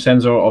McLaren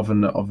sensor of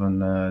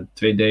een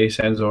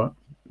 2D-sensor.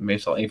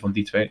 Meestal een van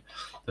die twee.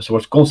 Dus er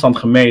wordt constant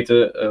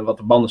gemeten wat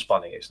de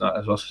bandenspanning is.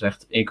 Nou, zoals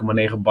gezegd,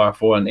 1,9 bar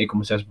voor en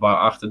 1,6 bar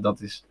achter.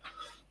 Dat is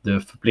de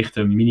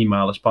verplichte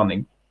minimale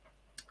spanning.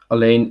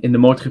 Alleen in de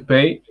MotoGP,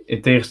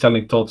 in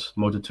tegenstelling tot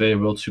Moto2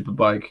 World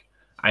Superbike,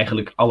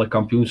 eigenlijk alle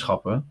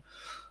kampioenschappen,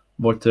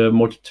 wordt de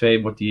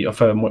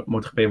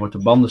MotoGP wordt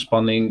de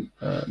bandenspanning,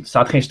 er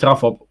staat geen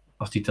straf op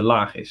als die te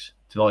laag is.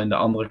 Terwijl in de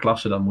andere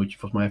klassen dan moet je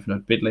volgens mij even naar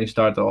de pitlane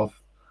starten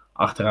of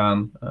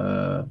achteraan.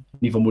 In ieder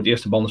geval moet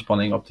eerst de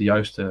bandenspanning op het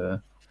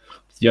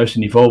juiste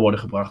niveau worden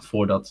gebracht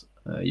voordat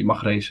je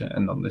mag racen.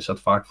 En dan is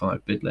dat vaak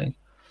vanuit pitlane.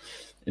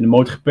 In de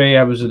MotoGP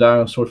hebben ze daar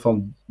een soort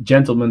van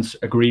gentleman's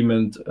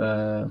agreement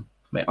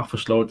mee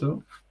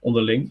afgesloten,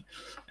 onderling.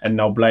 En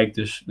nou blijkt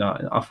dus, in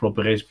de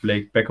afgelopen race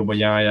bleek Pecco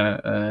Bagnaia,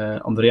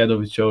 Andrea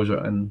Dovizioso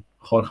en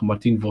Jorge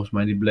Martin volgens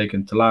mij, die bleken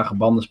een te lage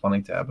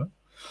bandenspanning te hebben.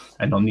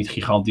 En dan niet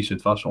gigantisch,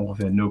 het was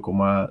ongeveer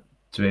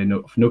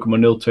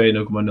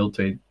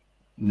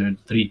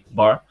 0,02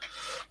 bar.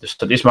 Dus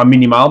dat is maar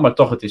minimaal, maar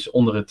toch, het is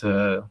onder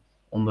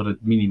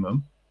het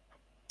minimum.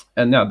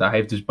 En ja, daar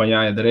heeft dus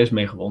Bagnaia de race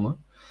mee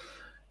gewonnen.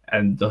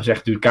 En dan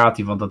zegt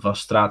Ducati, want dat was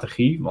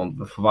strategie, want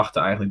we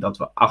verwachten eigenlijk dat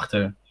we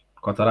achter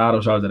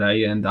Quartararo zouden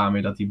rijden en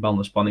daarmee dat die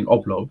bandenspanning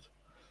oploopt.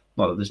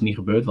 Nou, dat is niet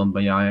gebeurd, want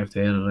Bagnaia heeft de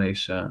hele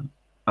race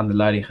aan de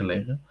leiding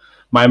gelegen.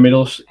 Maar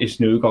inmiddels is het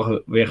nu ook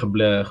alweer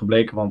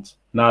gebleken, want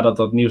nadat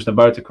dat nieuws naar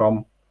buiten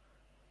kwam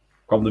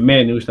er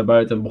meer nieuws naar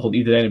buiten en begon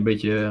iedereen een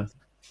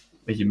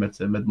beetje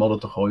met modder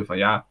te gooien van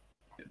ja,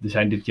 er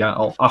zijn dit jaar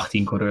al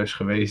 18 coureurs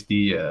geweest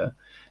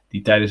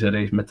die tijdens een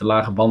race met te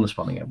lage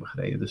bandenspanning hebben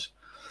gereden. Dus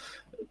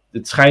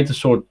het schijnt een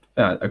soort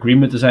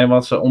agreement te zijn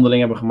wat ze onderling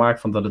hebben gemaakt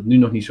van dat het nu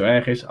nog niet zo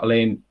erg is.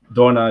 Alleen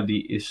Dorna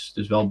die is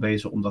dus wel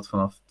bezig om dat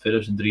vanaf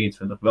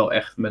 2023 wel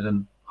echt met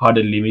een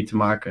harde limiet te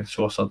maken,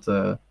 zoals dat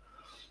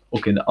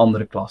ook in de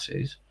andere klassen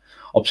is.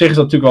 Op zich is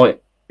dat natuurlijk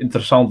wel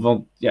interessant,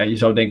 want ja, je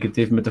zou denken het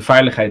heeft met de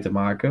veiligheid te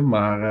maken,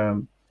 maar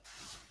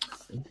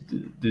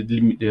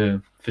de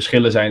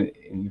verschillen zijn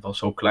in ieder geval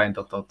zo klein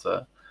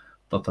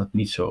dat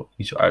niet zo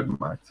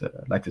uitmaakt,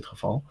 lijkt het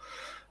geval.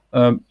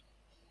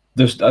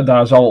 Dus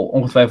daar zal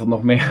ongetwijfeld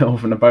nog meer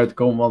over naar buiten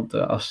komen, want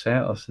als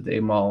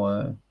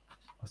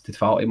dit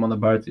verhaal eenmaal naar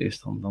buiten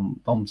is,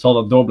 dan zal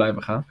dat door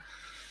blijven gaan.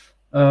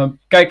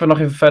 Kijken we nog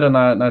even verder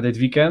naar dit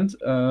weekend.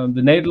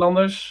 De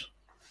Nederlanders,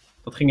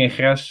 dat ging in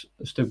Gres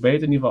een stuk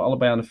beter, in ieder geval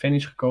allebei aan de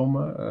finish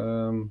gekomen.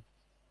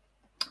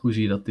 Hoe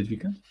zie je dat dit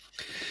weekend?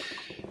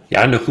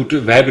 Ja, nou goed,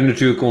 we hebben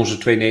natuurlijk onze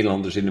 2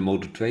 Nederlanders in de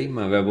Moto2,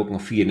 maar we hebben ook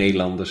nog 4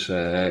 Nederlanders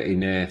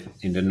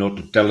in de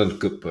Northern Talent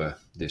Cup.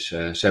 Dus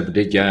ze hebben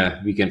dit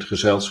jaar weekend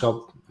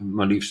gezelschap,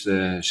 maar liefst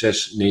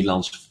 6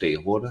 Nederlandse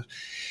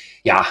vertegenwoordigers.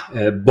 Ja,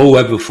 Bo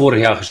hebben we vorig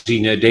jaar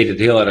gezien, deed het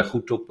heel erg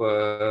goed op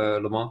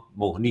Le Mans. We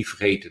mogen niet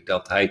vergeten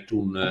dat hij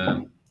toen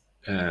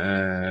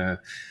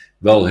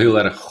wel heel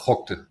erg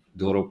gokte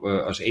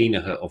door als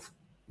enige of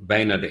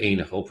bijna de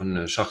enige op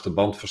een zachte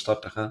band van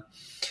start te gaan.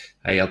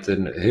 Hij had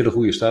een hele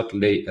goede start,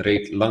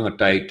 reed lange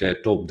tijd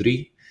top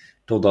 3,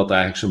 totdat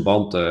eigenlijk zijn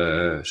band,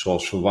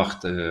 zoals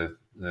verwacht,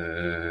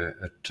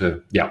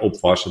 op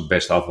was, het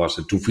best af was.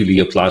 En toen viel hij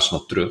op het laatst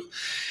nog terug.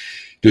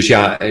 Dus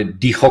ja,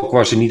 die gok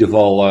was in ieder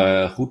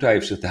geval goed. Hij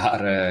heeft zich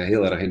daar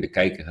heel erg in de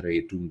kijker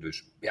gereden toen.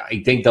 Dus ja,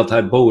 ik denk dat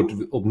hij Bo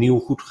het opnieuw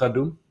goed gaat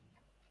doen.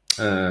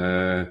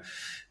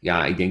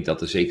 Ik denk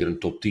dat er zeker een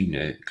top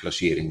 10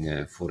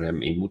 klassering voor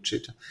hem in moet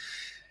zitten.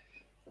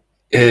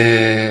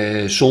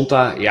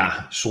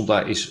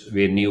 Sonta is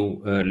weer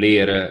nieuw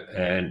leren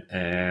en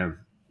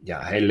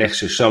hij legt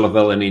zichzelf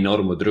wel een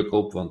enorme druk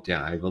op, want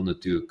ja, hij wil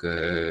natuurlijk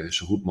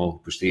zo goed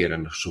mogelijk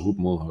presteren en zo goed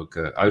mogelijk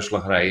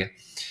uitslag rijden.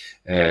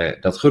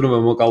 Dat gunnen we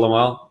hem ook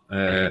allemaal,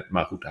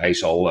 maar goed,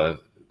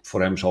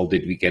 voor hem zal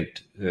dit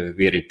weekend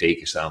weer in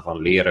teken staan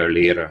van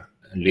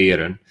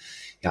leren.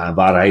 Ja,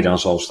 waar hij dan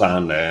zal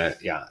staan,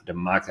 dat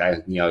maakt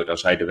eigenlijk niet uit.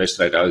 Als hij de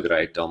wedstrijd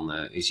uitrijdt, dan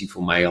is hij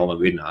voor mij al een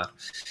winnaar.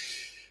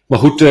 Maar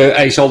goed,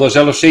 hij zal daar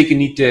zelf zeker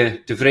niet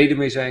tevreden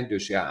mee zijn.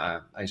 Dus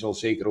ja, hij zal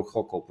zeker ook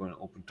gokken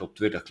op een top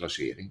 20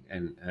 klassering.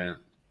 En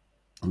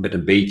met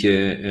een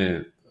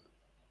beetje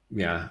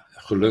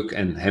geluk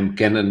en hem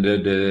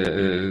kennende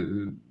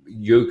de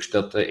jeuks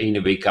dat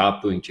ene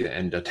WK-puntje.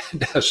 En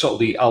daar zal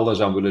hij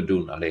alles aan willen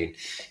doen. Alleen,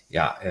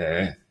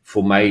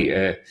 voor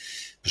mij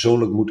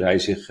persoonlijk moet hij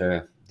zich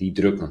die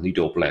druk nog niet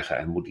opleggen.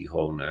 En moet hij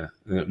gewoon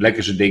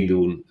lekker zijn ding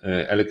doen.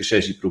 Elke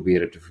sessie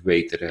proberen te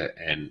verbeteren.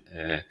 En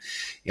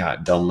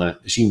dan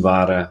zien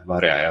waar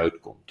hij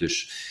uitkomt.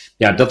 Dus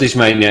ja, dat is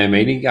mijn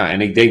mening. Ja,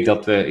 en ik denk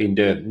dat we in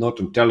de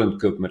Northern Talent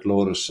Cup met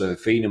Loris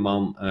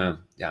Veneman.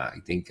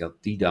 Ik denk dat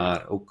die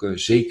daar ook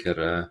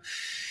zeker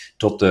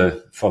tot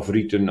de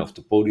favorieten of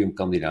de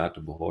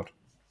podiumkandidaten behoort.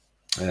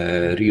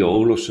 Rio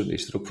Olofsen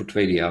is er ook voor het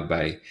tweede jaar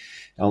bij.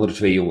 De andere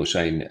 2 jongens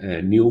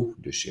zijn nieuw.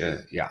 Dus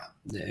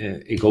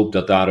ik hoop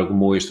dat daar ook een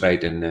mooie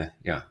strijd. En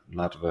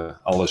laten we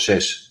alle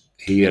 6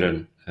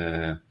 heren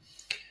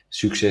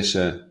succes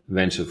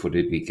wensen voor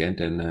dit weekend.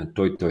 En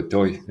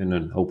toi.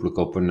 En hopelijk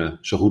op een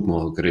zo goed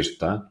mogelijk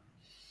resultaat.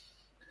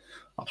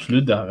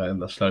 Absoluut,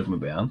 daar sluit ik me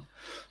bij aan.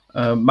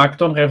 Maak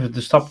toch nog even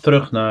de stap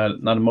terug naar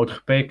de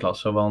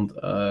MotoGP-klasse. Want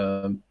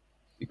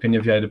ik weet niet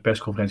of jij de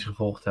persconferentie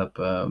gevolgd hebt.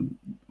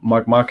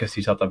 Marc Marquez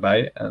die zat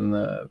daarbij. En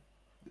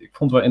ik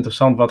vond het wel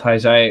interessant wat hij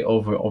zei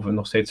over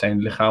nog steeds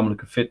zijn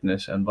lichamelijke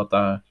fitness. En wat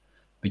daar een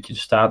beetje de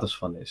status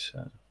van is.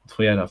 Wat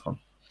vond jij daarvan?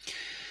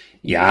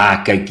 Ja,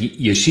 kijk,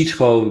 je ziet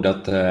gewoon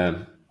dat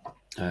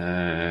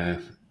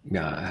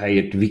hij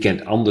het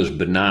weekend anders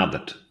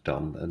benadert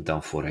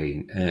dan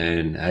voorheen.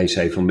 En hij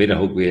zei vanmiddag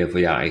ook weer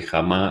van ik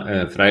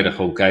ga vrijdag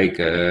gewoon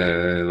kijken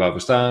waar we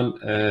staan.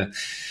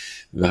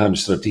 We gaan de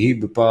strategie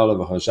bepalen.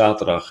 We gaan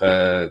zaterdag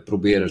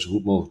proberen zo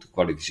goed mogelijk te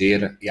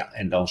kwalificeren. Ja,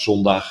 en dan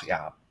zondag,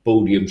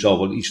 podium zal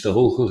wel iets te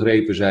hoog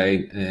gegrepen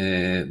zijn.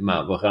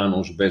 Maar we gaan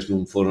ons best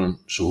doen voor een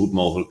zo goed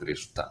mogelijk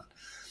resultaat.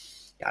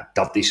 Ja,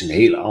 dat is een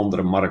hele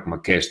andere Marc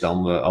Marquez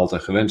dan we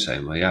altijd gewend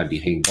zijn. Maar die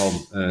ging dan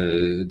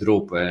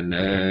erop en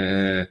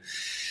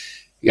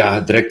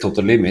direct tot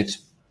de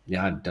limit.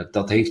 Ja,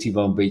 dat heeft hij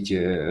wel een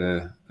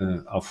beetje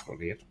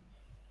afgeleerd.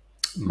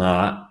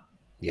 Maar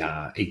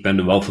ik ben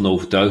er wel van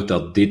overtuigd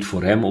dat dit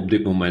voor hem op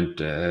dit moment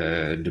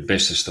de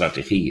beste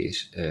strategie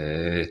is.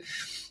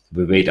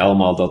 We weten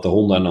allemaal dat de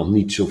Honda nog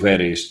niet zo ver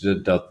is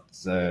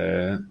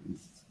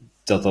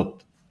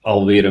dat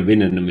alweer een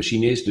winnende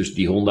machine is. Dus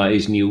die Honda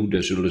is nieuw.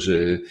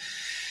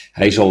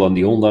 Hij zal aan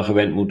die Honda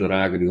gewend moeten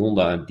raken. Die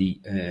Honda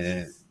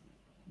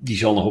die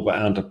zal nog op een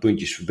aantal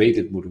puntjes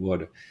verbeterd moeten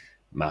worden.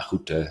 Maar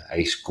goed,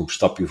 hij komt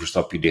stapje voor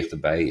stapje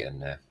dichterbij.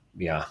 En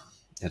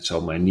het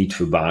zal mij niet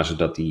verbazen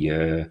dat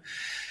hij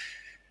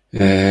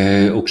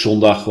ook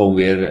zondag gewoon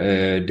weer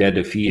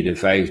derde, vierde,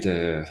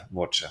 vijfde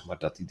wordt. Zeg maar,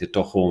 dat hij er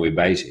toch gewoon weer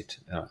bij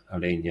zit. Ja,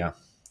 alleen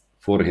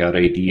vorig jaar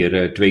reed hij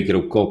er 2 keer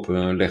op kop.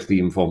 Legde hij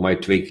hem volgens mij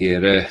 2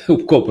 keer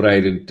op kop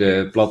rijdend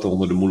plat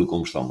onder de moeilijke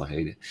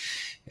omstandigheden.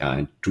 Ja,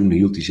 en toen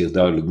hield hij zich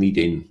duidelijk niet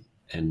in.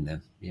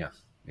 En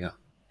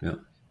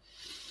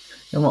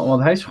Ja,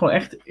 want hij is gewoon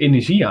echt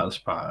energie aan het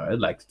sparen. Het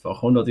lijkt het wel.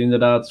 Gewoon dat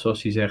inderdaad,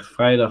 zoals hij zegt,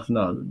 vrijdag,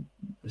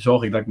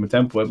 zorg ik dat ik mijn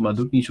tempo heb, maar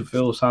doe ik niet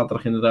zoveel.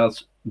 Zaterdag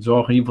inderdaad,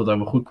 zorg in ieder geval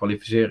dat we goed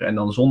kwalificeren. En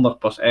dan zondag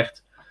pas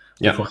echt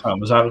voor gaan.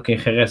 We zagen ook in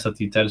Jerez dat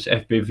hij tijdens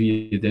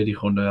FP4 deed hij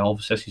gewoon de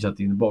halve sessie zat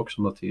hij in de box,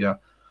 omdat hij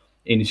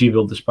energie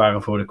wilde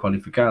sparen voor de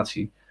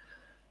kwalificatie.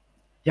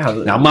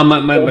 Ja,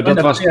 maar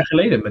dat was 2 jaar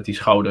geleden met die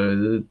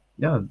schouder.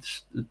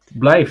 Het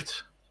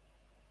blijft.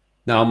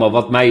 Nou, maar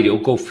wat mij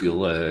ook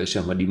opviel,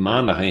 zeg maar die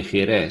maandag in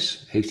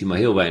Jerez, heeft hij maar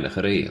heel weinig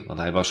gereden. Want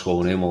hij was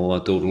gewoon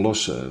helemaal tot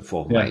los,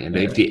 volgens mij. En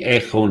daar heeft hij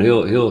echt gewoon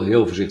heel, heel,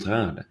 heel voorzichtig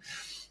aan.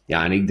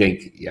 Ja, en ik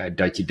denk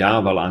dat je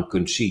daar wel aan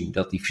kunt zien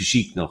dat die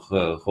fysiek nog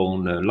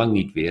gewoon lang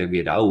niet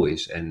weer de oude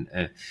is. En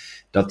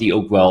dat hij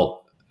ook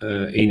wel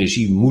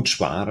energie moet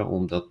sparen,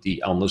 omdat hij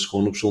anders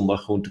gewoon op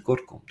zondag gewoon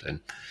tekort komt.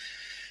 En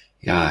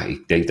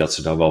ik denk dat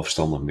ze daar wel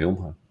verstandig mee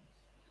omgaan.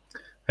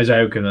 Hij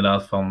zei ook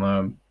inderdaad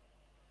van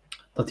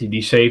dat hij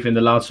die save in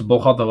de laatste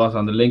bocht had, dat was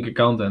aan de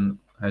linkerkant. En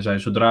hij zei,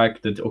 zodra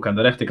ik dit ook aan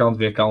de rechterkant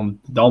weer kan,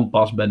 dan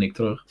pas ben ik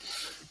terug.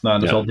 Nou,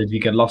 dat zal dit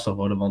weekend lastig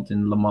worden, want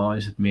in Le Mans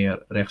is het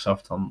meer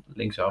rechtsaf dan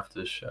linksaf.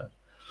 Dus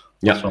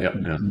dat zal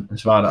een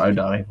zware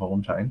uitdaging voor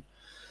hem zijn.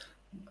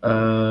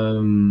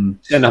 Er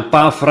zijn een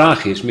paar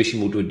vraagjes, misschien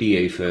moeten we die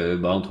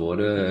even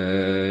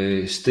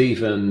beantwoorden.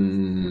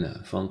 Steven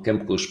van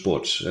Kemco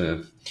Sports,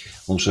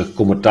 onze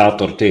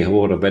commentator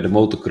tegenwoordig bij de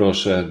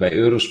motocross bij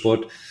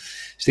Eurosport.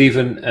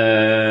 Steven,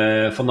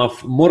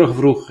 vanaf morgen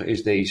vroeg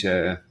is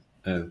deze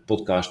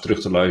podcast terug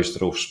te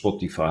luisteren op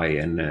Spotify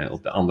en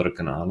op de andere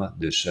kanalen.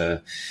 Dus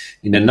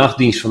in de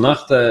nachtdienst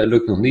vannacht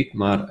lukt nog niet,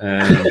 maar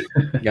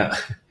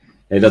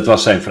dat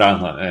was zijn vraag.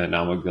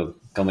 Namelijk, dat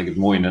kan ik het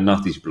mooi in de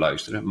nachtdienst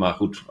beluisteren. Maar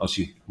goed, als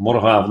hij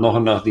morgenavond nog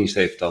een nachtdienst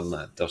heeft, dan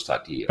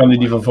staat hij... Kan hij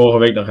die van vorige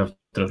week nog even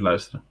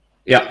terugluisteren?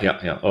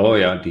 Ja. Oh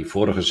ja, die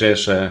vorige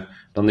 6,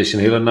 dan is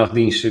zijn hele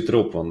nachtdienst zit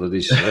erop. Want dat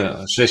is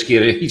 6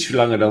 keer iets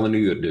langer dan een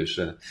uur.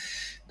 Dus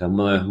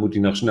dan moet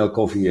hij nog snel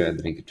koffie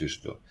drinken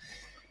tussendoor.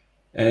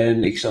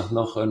 En ik zag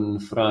nog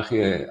een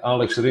vraagje.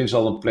 Alex, erin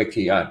zal een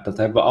plekje. Ja, dat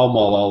hebben we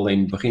allemaal al in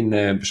het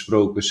begin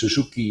besproken.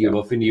 Suzuki,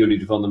 wat vinden jullie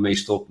ervan ermee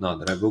stop? Nou,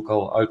 daar hebben we ook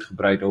al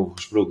uitgebreid over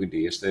gesproken in de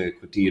eerste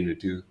kwartier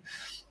natuurlijk.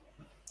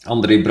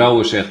 André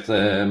Brouwer zegt,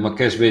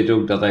 Marquez weet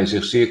ook dat hij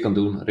zich zeer kan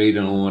doen.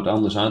 Reden om het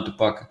anders aan te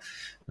pakken.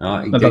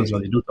 Nou, ik denk... dat is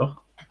wat hij doet,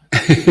 toch?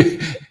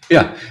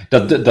 Ja,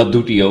 dat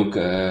doet hij ook.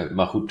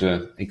 Maar goed,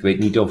 ik weet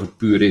niet of het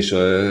puur is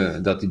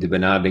dat hij erbij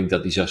nadenkt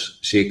dat hij zich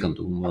zeer kan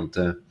doen.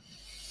 Want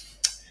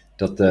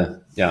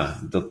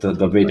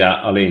dat weet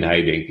alleen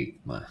hij, denk ik.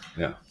 Maar,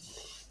 ja.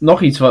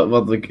 Nog iets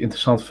wat ik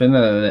interessant vind,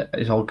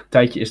 is al een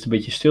tijdje is het een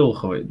beetje stil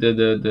geweest.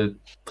 De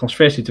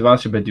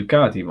transfersituatie bij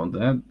Ducati. Want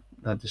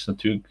dat is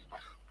natuurlijk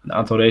een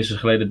aantal races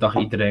geleden dacht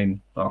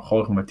iedereen,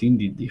 Jorge Martin,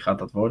 die gaat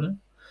dat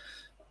worden.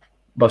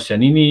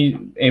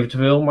 Bastianini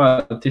eventueel,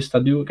 maar het is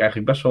daar nu ook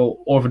eigenlijk best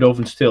wel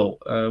oorverdovend stil.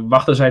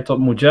 Wachten zij tot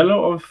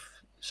Mugello of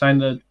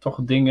zijn er toch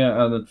dingen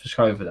aan het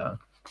verschuiven daar?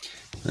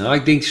 Nou,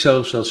 ik denk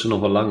zelfs dat ze nog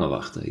wel langer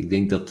wachten. Ik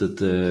denk dat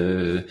het...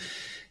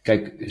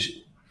 kijk,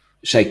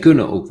 zij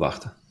kunnen ook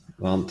wachten.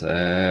 Want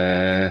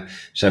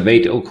zij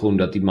weten ook gewoon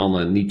dat die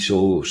mannen niet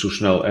zo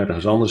snel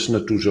ergens anders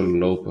naartoe zullen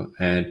lopen.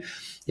 En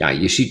ja,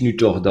 je ziet nu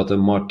toch dat een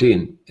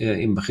Martin in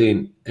het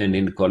begin en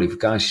in de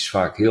kwalificaties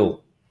vaak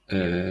heel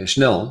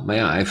snel. Maar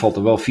ja, hij valt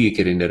er wel 4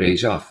 keer in de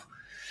race af.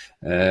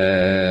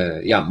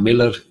 Ja,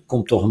 Miller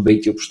komt toch een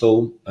beetje op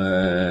stoom.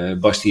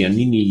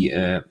 Bastianini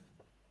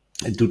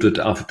doet het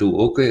af en toe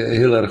ook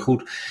heel erg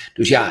goed.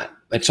 Dus ja,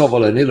 het zal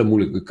wel een hele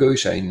moeilijke keuze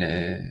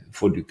zijn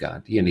voor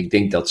Ducati. En ik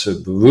denk dat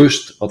ze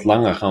bewust wat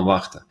langer gaan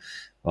wachten.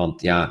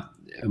 Want ja,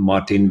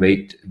 Martin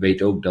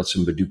weet ook dat ze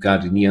hem bij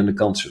Ducati niet aan de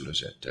kant zullen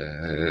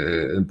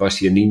zetten.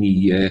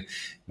 Bastianini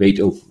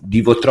weet ook...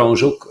 Die wordt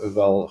trouwens ook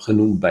wel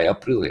genoemd bij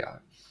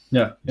Aprilia.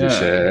 Ja. Dus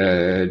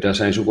daar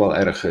zijn ze ook wel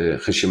erg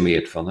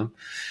gecharmeerd van hem.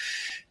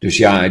 Dus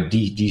ja,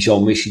 die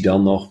zal missie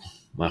dan nog...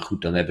 Maar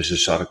goed, dan hebben ze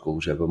Sarko,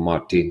 ze hebben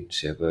Martin,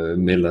 ze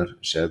hebben Miller,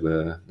 ze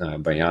hebben... Nou,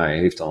 Bagnaia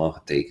heeft al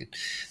getekend.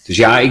 Dus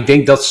ja, ik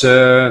denk dat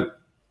ze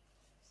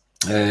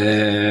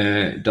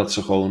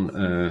gewoon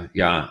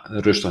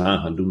rustig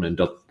aan gaan doen. En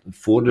dat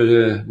voor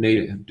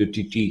de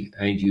TT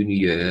eind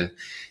juni,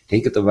 ik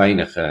denk dat er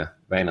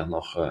weinig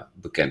nog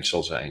bekend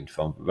zal zijn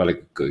van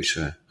welke keuze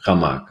ze gaan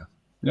maken.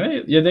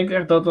 Ja, je denkt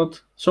echt dat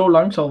dat zo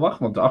lang zal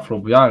wachten? Want de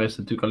afgelopen jaren is het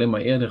natuurlijk alleen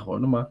maar eerder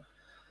geworden, maar...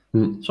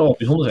 Het zou wel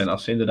bijzonder zijn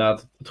als ze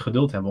inderdaad het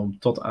geduld hebben om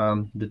tot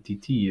aan de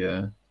TT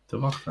te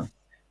wachten.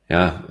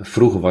 Ja,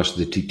 vroeger was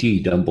de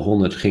TT,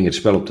 dan ging het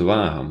spel op de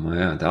wagen. Maar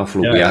ja, de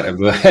afgelopen jaar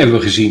hebben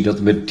we gezien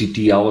dat met de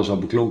TT alles al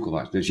beklonken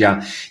was. Dus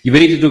ja, je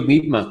weet het ook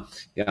niet, maar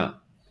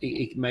ja,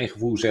 mijn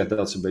gevoel zegt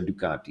dat ze bij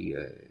Ducati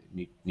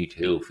niet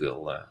heel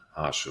veel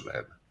haast zullen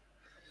hebben.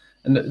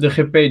 En de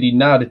GP die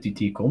na de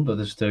TT komt, dat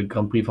is de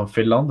Grand Prix van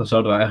Finland. Daar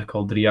zouden we eigenlijk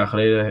al 3 jaar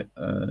geleden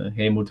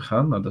heen moeten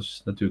gaan. Nou, dat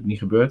is natuurlijk niet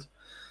gebeurd.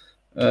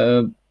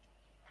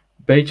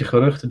 Beetje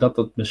geruchten dat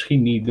dat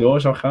misschien niet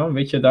door zou gaan.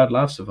 Weet je daar het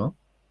laatste van?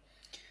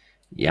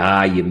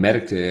 Ja, je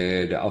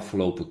merkte de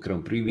afgelopen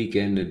Grand Prix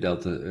weekenden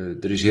dat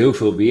er is heel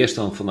veel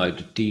weerstand vanuit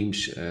de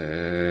teams,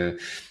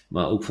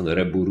 maar ook van de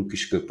Red Bull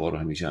Rookies Cup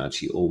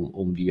organisatie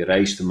om die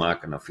reis te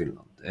maken naar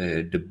Finland.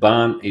 De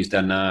baan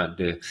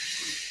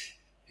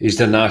is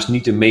daarnaast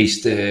niet de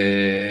meest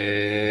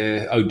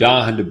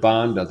uitdagende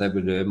baan. Dat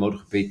hebben de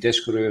MotoGP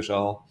testcoureurs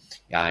al.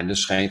 Ja, en dat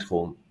schijnt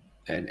gewoon.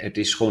 En het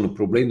is gewoon een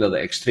probleem dat er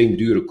extreem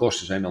dure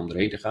kosten zijn om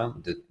erheen te gaan.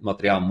 Het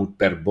materiaal moet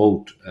per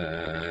boot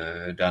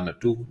daar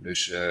naartoe.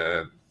 Dus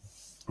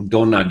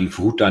Dorna die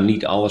vergoedt daar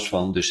niet alles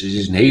van. Dus het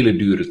is een hele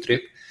dure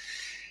trip.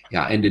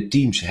 Ja, en de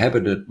teams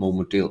hebben het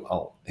momenteel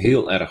al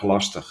heel erg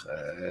lastig.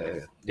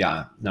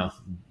 Ja, nou,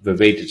 we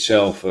weten het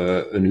zelf.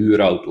 Een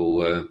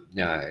huurauto,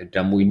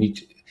 daar moet je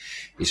niet...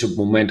 Is op het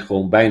moment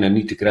gewoon bijna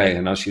niet te krijgen.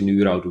 En als je een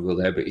huurauto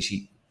wilt hebben, is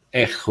die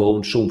echt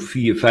gewoon soms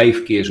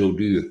 4-5 keer zo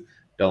duur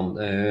dan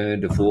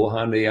de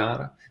voorgaande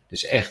jaren.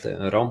 Dus echt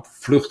een ramp.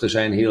 Vluchten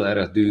zijn heel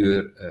erg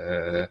duur.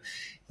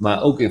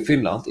 Maar ook in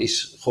Finland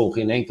is gewoon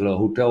geen enkele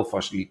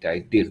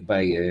hotelfaciliteit dicht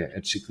bij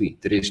het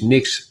circuit. Er is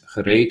niks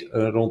gereed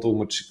rondom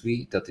het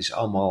circuit. Dat is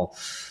allemaal...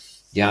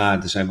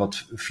 Ja, er zijn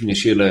wat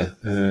financiële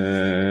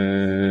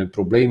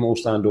problemen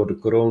ontstaan door de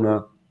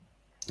corona.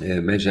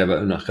 Mensen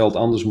hebben hun geld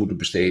anders moeten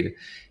besteden.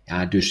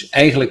 Ja, dus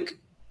eigenlijk,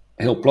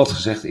 heel plat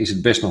gezegd, is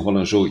het best nog wel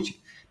een zooitje.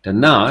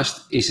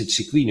 Daarnaast is het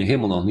circuit nu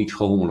helemaal nog niet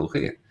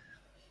gehomologeerd.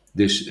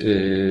 Dus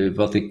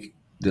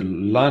de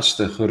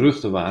laatste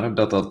geruchten waren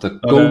dat de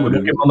komende...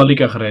 Ik heb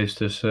Annalika gereisd,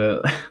 dus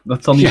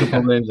dat zal niet een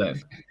probleem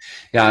zijn.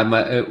 Ja,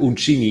 maar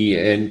Uncini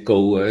en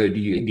co,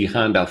 die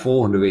gaan daar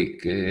volgende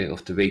week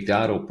of de week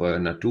daarop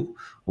naartoe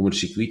om het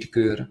circuit te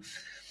keuren.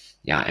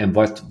 Ja, en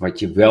wat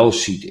je wel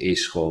ziet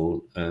is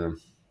gewoon,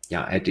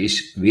 het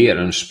is weer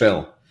een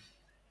spel.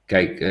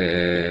 Kijk,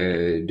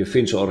 de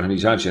Finse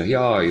organisatie zegt,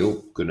 ja joh,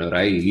 we kunnen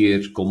rijden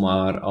hier, kom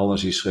maar,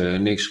 alles is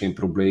niks, geen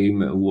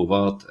probleem, hoe of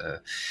wat.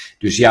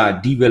 Dus ja,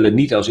 die willen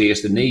niet als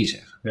eerste nee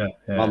zeggen.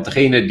 Ja. Want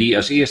degene die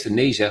als eerste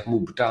nee zegt,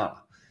 moet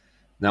betalen.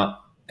 Nou,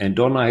 en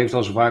Dorna heeft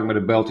al zo vaak met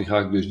de Beltie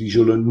gehad, dus die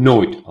zullen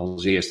nooit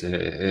als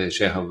eerste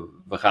zeggen,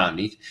 we gaan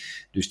niet.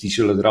 Dus die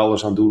zullen er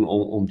alles aan doen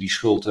om die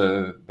schuld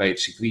bij het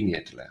circuit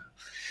neer te leggen.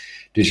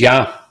 Dus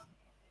ja,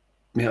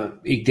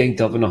 ik denk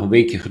dat we nog een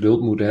weekje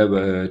geduld moeten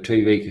hebben,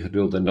 2 weken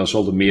geduld, en dan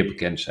zal er meer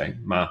bekend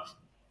zijn. Maar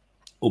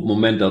op het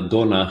moment dat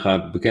Dorna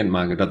gaat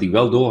bekendmaken dat hij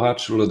wel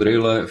doorgaat, zullen er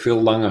heel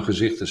veel lange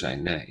gezichten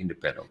zijn in de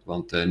paddock.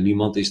 Want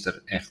niemand is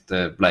er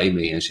echt blij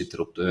mee en zit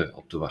erop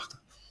op te wachten.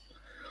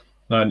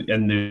 Nou,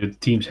 en de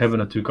teams hebben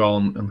natuurlijk al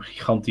een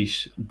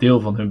gigantisch deel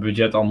van hun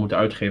budget al moeten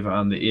uitgeven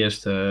aan de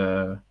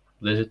eerste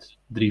 3-4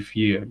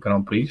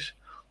 Grand Prix.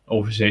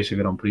 Overzeese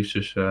Grand Prix.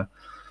 Dus in ieder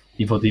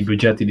geval die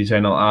budgetten die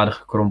zijn al aardig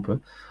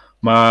gekrompen.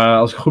 Maar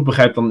als ik goed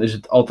begrijp, dan is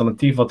het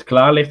alternatief wat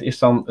klaar ligt, is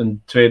dan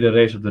een tweede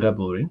race op de Red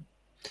Bull Ring.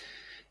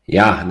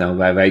 Ja, nou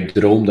wij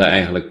droomden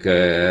eigenlijk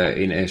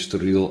in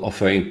Estoril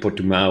of in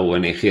Portimao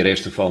en in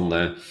Jerez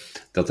ervan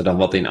dat er dan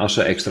wat in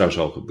Assen extra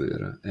zou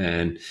gebeuren.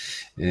 En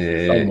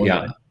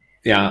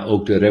zijn.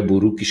 ook de Red Bull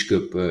Rookies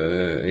Cup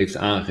heeft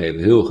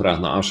aangegeven heel graag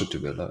naar Assen te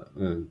willen.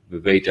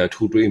 We weten uit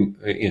goed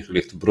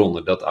ingelichte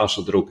bronnen dat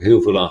Assen er ook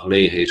heel veel aan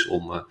gelegen is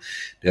om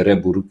de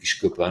Red Bull Rookies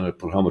Cup aan het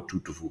programma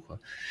toe te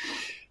voegen.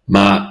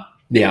 Maar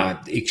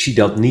ja, ik zie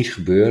dat niet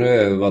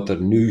gebeuren. Wat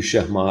er nu,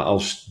 zeg maar,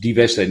 als die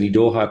wedstrijd niet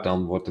doorgaat,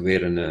 dan wordt er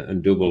weer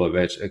een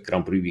dubbele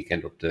Grand Prix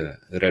weekend op de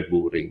Red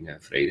Bull Ring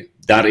Vrede.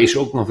 Daar is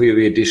ook nog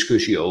weer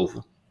discussie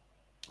over.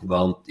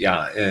 Want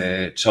ja,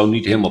 het zou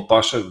niet helemaal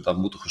passen, dat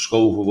moet er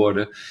geschoven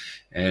worden.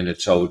 En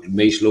het zou het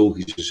meest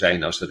logische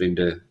zijn als er in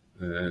de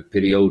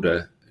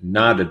periode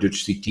na de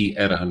Dutch TT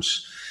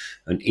ergens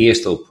een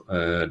eerste op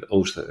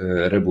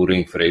de Red Bull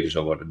Ring verreden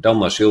zou worden. Dan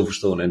naar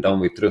Silverstone en dan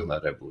weer terug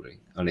naar Red Bull Ring.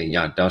 Alleen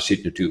ja, daar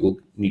zit natuurlijk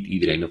ook niet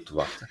iedereen op te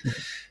wachten.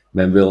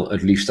 Men wil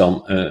het liefst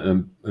dan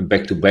een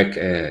back-to-back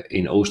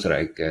in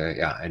Oostenrijk.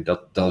 En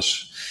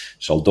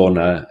zal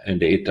Dorna en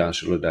de ITA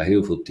zullen daar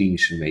heel veel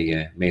teams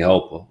mee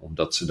helpen.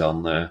 Omdat ze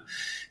dan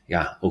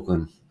ook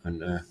een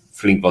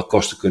flink wat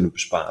kosten kunnen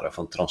besparen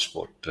van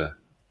transport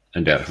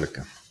en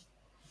dergelijke.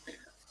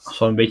 Als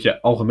we een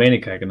beetje algemeen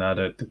kijken naar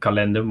de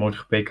kalender,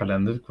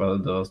 MotoGP-kalender.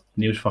 Dat was het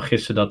nieuws van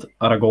gisteren dat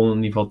Aragon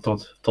in ieder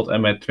geval tot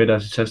en met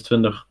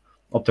 2026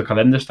 op de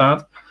kalender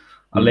staat.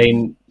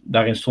 Alleen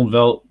daarin stond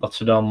wel dat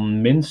ze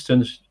dan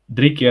minstens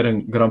 3 keer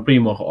een Grand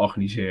Prix mogen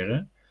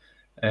organiseren.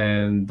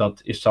 En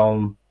dat is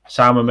dan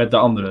samen met de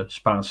andere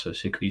Spaanse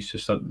circuits.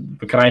 Dus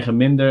we krijgen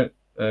minder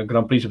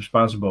Grand Prix op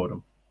Spaanse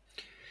bodem.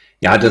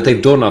 Ja, dat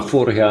heeft Dorna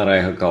vorig jaar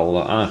eigenlijk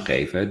al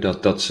aangegeven. Hè?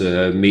 Dat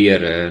ze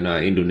meer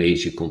naar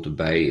Indonesië komt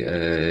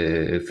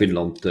erbij.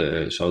 Finland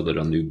zou er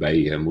dan nu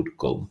bij moeten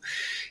komen.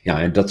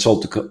 Ja, en dat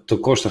zal ten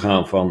koste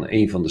gaan van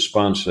een van de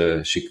Spaanse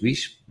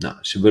circuits. Nou,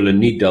 ze willen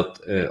niet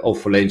dat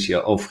of Valencia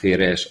of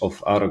Jerez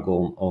of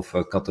Aragon of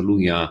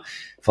Catalunya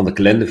van de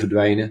kalender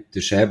verdwijnen.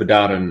 Dus ze hebben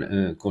daar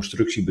een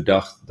constructie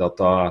bedacht dat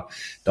daar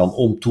dan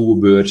om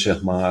toerbeurt,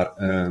 zeg maar,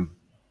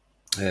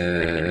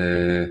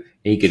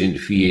 1 keer in de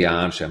 4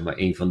 jaar, zeg maar,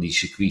 een van die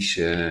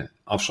circuits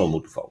af zal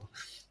moeten vallen.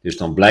 Dus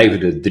dan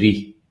blijven er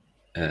 3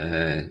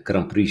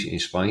 Grand Prix in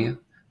Spanje,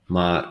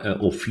 maar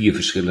op 4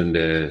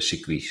 verschillende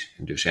circuits.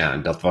 Dus ja,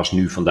 dat was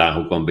nu vandaag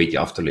ook wel een beetje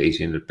af te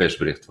lezen in het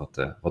persbericht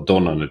wat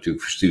Dorna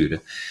natuurlijk verstuurde.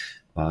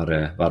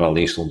 Waar al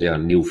in stond, ja,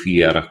 een nieuw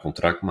 4-jarig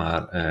contract,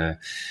 maar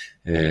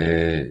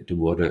er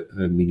worden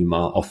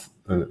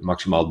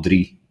maximaal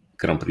 3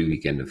 Grand Prix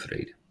weekenden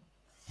verreden.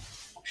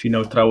 Ik zie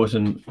nou trouwens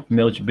een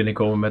mailtje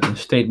binnenkomen met een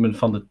statement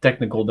van de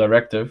technical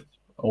director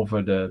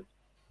over de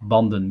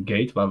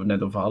bandengate, waar we het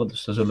net over hadden.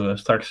 Dus daar zullen we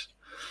straks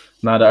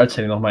na de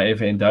uitzending nog maar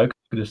even in duiken.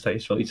 Dus daar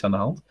is wel iets aan de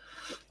hand.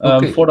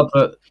 Okay. Voordat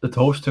we het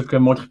hoofdstuk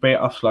MotoGP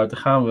afsluiten,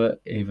 gaan we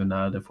even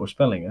naar de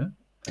voorspellingen.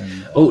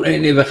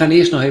 Nee, we gaan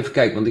eerst nog even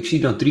kijken, want ik zie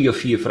dan 3 of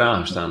 4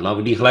 vragen staan. Laten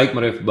we die gelijk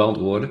maar even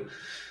beantwoorden.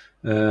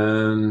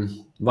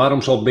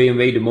 Waarom zal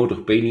BMW de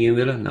MotoGP niet in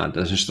willen? Nou,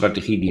 dat is een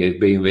strategie die heeft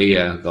BMW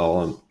eigenlijk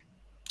al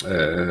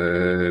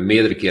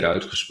meerdere keren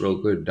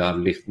uitgesproken. Daar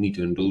ligt niet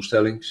hun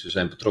doelstelling. Ze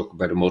zijn betrokken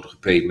bij de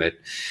MotoGP met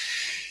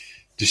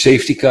de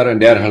safety car en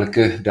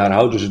dergelijke. Daar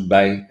houden ze het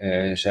bij.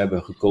 Ze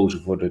hebben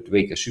gekozen voor de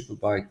WK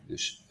Superbike.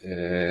 Dus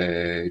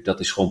dat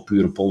is gewoon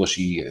puur een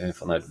policy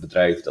vanuit het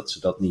bedrijf dat ze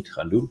dat niet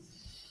gaan doen.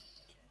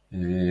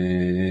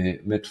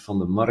 Met Van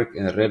der Mark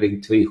en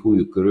Redding 2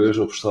 goede coureurs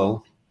op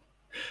stal.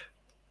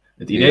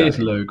 Het idee is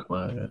leuk,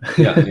 maar...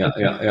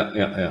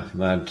 Ja.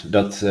 Maar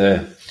dat...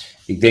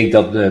 Ik denk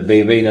dat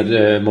BMW naar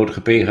de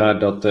MotoGP gaat,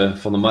 dat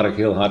Van der Mark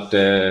heel hard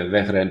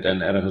wegrent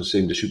en ergens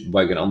in de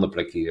Superbike een ander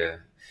plekje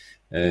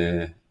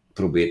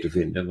probeert te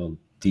vinden. Want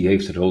die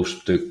heeft het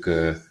hoofdstuk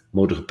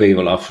MotoGP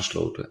wel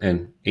afgesloten.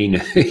 En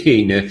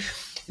ene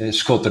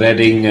Scott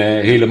Redding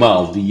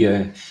helemaal.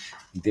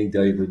 Ik denk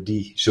dat we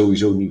die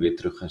sowieso niet weer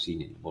terug gaan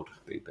zien in de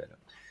MotoGP-paddock.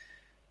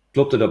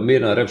 Klopt er dat meer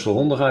naar Repsol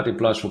Honda gaat in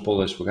plaats van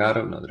Pol Espargaro?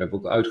 Nou, daar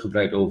hebben we ook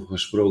uitgebreid over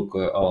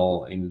gesproken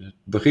al in het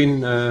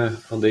begin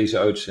van deze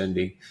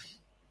uitzending.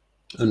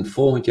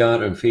 Volgend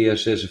jaar een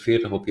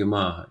VS46 op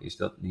Yamaha, is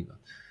dat niet wat?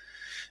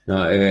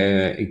 Nou,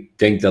 ik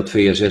denk dat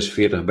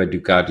VS46 bij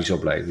Ducati zal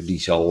blijven. Die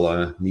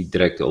zal niet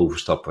direct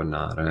overstappen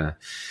naar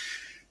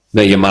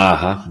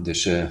Yamaha.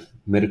 Dus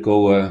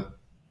Mirko,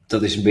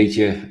 dat is een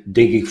beetje,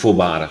 denk ik,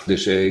 voorbarig.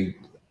 Dus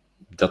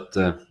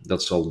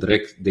dat zal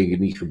direct, denk ik,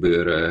 niet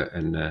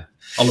gebeuren.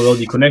 Alhoewel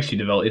die connectie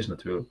er wel is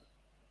natuurlijk.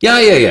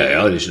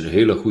 Ja, dat is een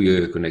hele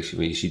goede connectie.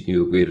 Maar je ziet nu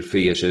ook weer het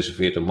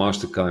VS46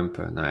 Mastercamp.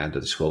 Nou ja,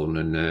 dat is gewoon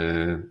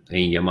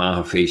een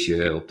Yamaha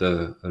feestje op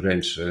de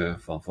rens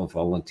van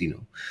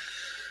Valentino.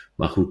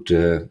 Maar goed,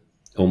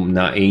 om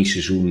na 1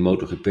 seizoen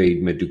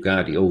MotoGP met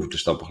Ducati over te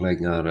stappen gelijk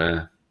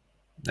naar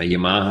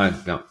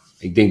Yamaha. Ja,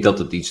 ik denk dat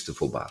het iets te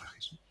voorbarig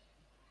is.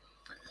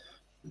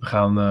 We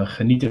gaan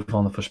genieten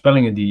van de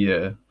voorspellingen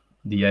die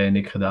jij en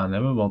ik gedaan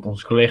hebben. Want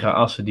onze collega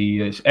Asse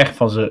die is echt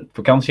van zijn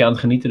vakantie aan het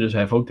genieten. Dus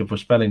hij heeft ook de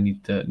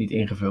voorspelling niet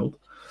ingevuld.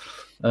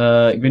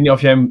 Ik weet niet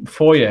of jij hem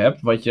voor je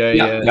hebt. Wat jij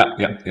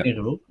hebt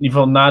ingevuld. In ieder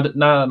geval,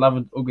 laten we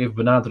het ook even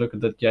benadrukken.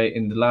 Dat jij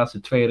in de laatste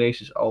 2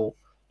 races al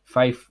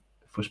 5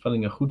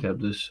 voorspellingen goed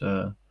hebt. Dus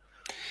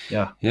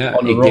ja, Ja,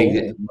 on the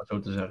roll, om maar zo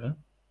te zeggen.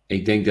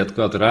 ik denk dat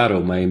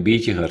Quattararo mij een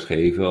biertje gaat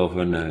geven, of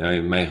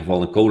in mijn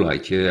geval een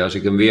colaatje, als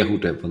ik hem weer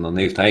goed heb, want dan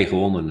heeft hij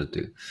gewonnen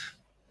natuurlijk.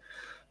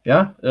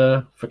 Ja,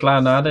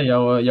 verklaar nader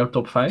jouw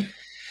top 5.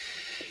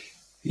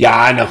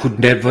 Ja, nou goed,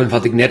 net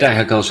wat ik net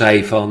eigenlijk al zei,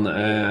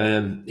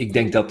 ik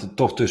denk dat het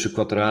toch tussen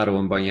Quattararo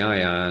en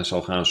Bagnaia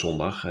zal gaan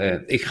zondag.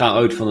 Ik ga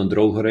uit van een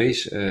droge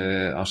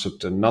race. Als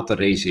het een natte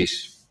race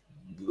is,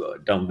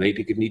 dan weet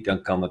ik het niet.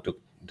 Dan kan het ook,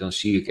 dan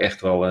zie ik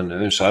echt wel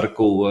een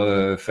Zarco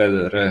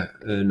verder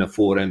naar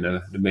voren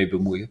en ermee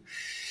bemoeien.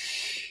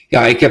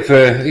 Ja, ik heb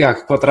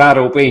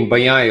Quattararo op 1,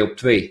 Bagnaia op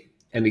 2.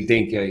 En ik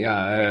denk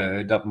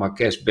dat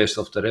Marquez best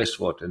of de rest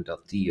wordt en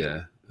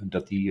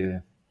dat die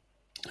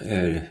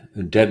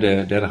een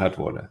derde gaat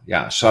worden.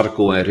 Ja,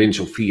 Zarco en Rins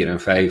op 4 en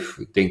 5.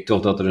 Ik denk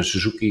toch dat er een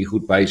Suzuki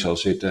goed bij zal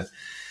zitten.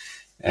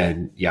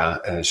 En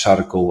ja,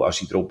 Zarco, als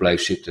hij erop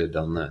blijft zitten,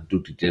 dan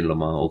doet hij het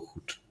helemaal ook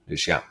goed.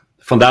 Dus ja,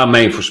 vandaar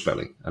mijn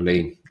voorspelling.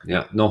 Alleen,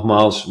 ja,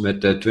 nogmaals,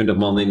 met 20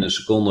 man in een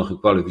seconde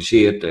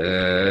gekwalificeerd.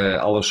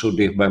 Alles zo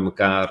dicht bij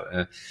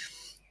elkaar.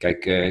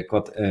 Kijk,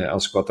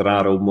 als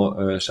Quattararo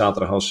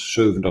zaterdag als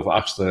 7e of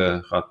 8e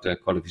gaat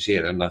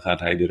kwalificeren, dan gaat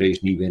hij de race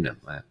niet winnen.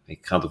 Maar ik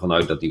ga ervan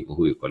uit dat hij een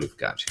goede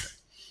kwalificatie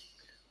heeft.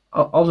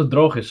 Als het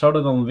droog is, zou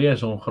er dan weer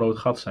zo'n groot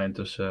gat zijn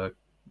tussen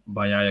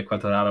Bagnaia,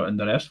 Quattararo en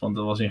de rest? Want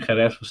dat was in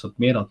Jerez was dat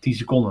meer dan 10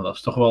 seconden. Dat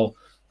is toch wel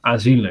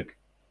aanzienlijk.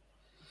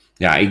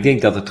 Ja, ik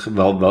denk dat het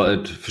wel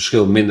het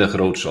verschil minder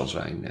groot zal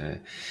zijn.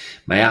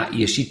 Maar ja,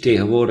 je ziet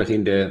tegenwoordig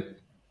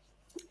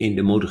in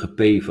de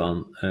MotoGP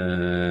van...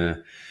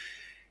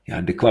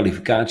 de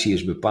kwalificatie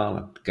is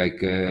bepalend.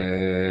 Kijk,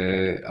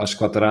 als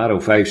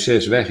Quattararo 5-6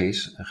 weg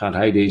is, dan gaat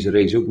hij deze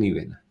race ook niet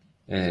winnen.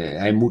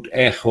 Hij moet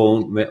echt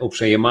gewoon op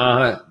zijn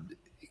Yamaha...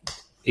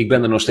 Ik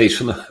ben er nog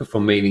steeds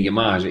van mening,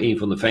 Yamaha is een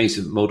van de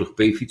fijnste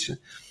MotoGP-fietsen.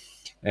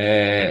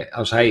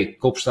 Als hij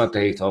kopstart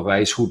heeft of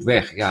hij is goed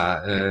weg,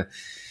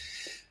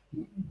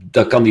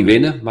 dan kan hij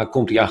winnen. Maar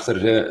komt hij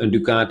achter een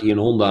Ducati, een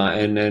Honda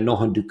en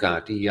nog een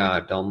Ducati,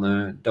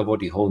 dan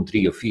wordt hij gewoon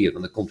 3 of 4,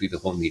 want dan komt hij er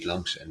gewoon niet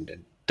langs. En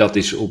dat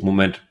is op het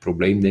moment het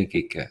probleem, denk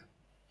ik.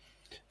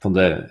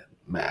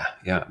 Maar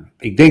ja,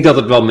 ik denk dat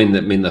het wel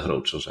minder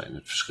groot zal zijn,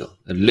 het verschil.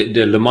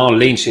 De Le Mans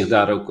leent zich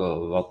daar ook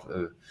wel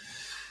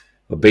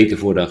wat beter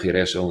voor dan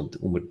Jerez,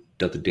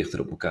 omdat het dichter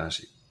op elkaar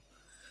zit.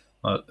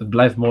 Nou, het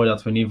blijft mooi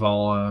dat we in ieder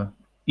geval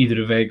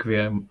iedere week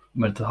weer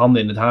met de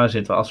handen in het haar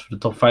zitten als we de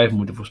top 5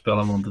 moeten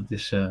voorspellen, want het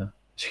is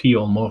schier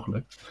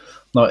onmogelijk.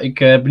 Nou, ik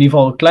heb in ieder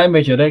geval een klein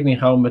beetje rekening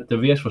gehouden met de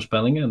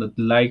weersvoorspellingen. Het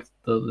lijkt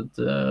dat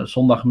het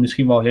zondag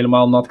misschien wel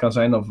helemaal nat kan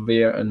zijn of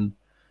weer een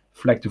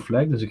flag to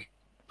flag. Dus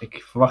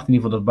ik verwacht in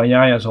ieder geval dat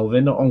Bagnaia zal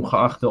winnen,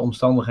 ongeacht de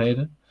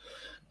omstandigheden.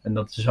 En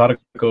dat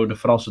Zarco de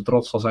Franse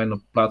trots zal zijn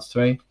op plaats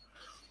 2.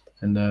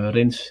 En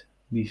Rins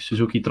die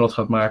Suzuki trots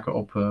gaat maken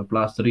op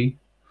plaats 3.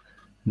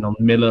 En dan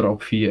Miller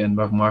op 4 en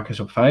Marquez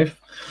op 5.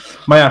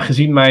 Maar ja,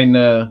 gezien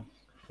mijn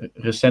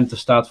recente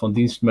staat van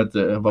dienst met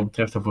wat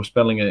betreft de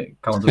voorspellingen,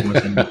 kan het ook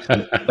maar zijn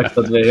dat ik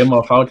dat weer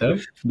helemaal fout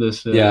heb.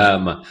 Dus, ja,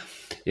 maar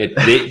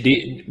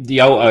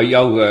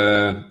jouw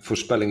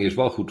voorspelling is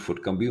wel goed voor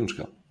het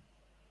kampioenschap.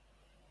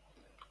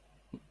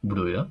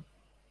 Bedoel je dat?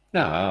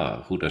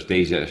 Nou, goed, als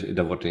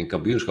dan wordt het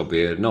kampioenschap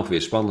nog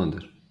weer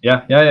spannender.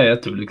 Ja,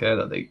 tuurlijk.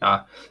 Hè,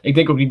 ik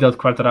denk ook niet dat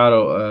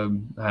Quartararo,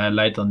 hij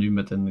leidt dan nu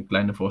met een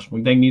kleine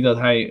voorsprong. Ik denk niet dat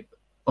hij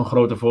een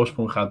grote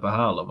voorsprong gaat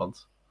behalen,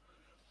 want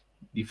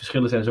die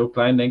verschillen zijn zo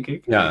klein, denk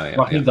ik. Ik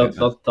mag niet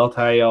dat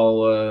hij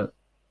al,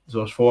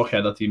 zoals vorig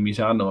jaar, dat hij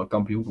Misano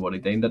kampioen wordt.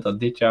 Ik denk dat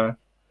dit jaar...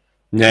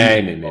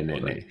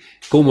 Nee.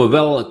 Komen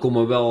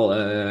wel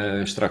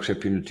straks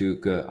heb je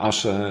natuurlijk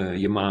Assen,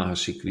 Yamaha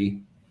circuit.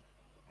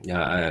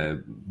 Ja,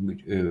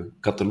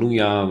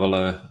 Catalunya wel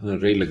een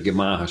redelijk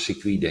Yamaha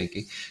circuit, denk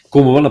ik.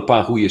 Komen wel een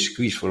paar goede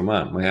circuits voor hem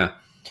aan. Maar ja,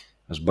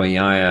 als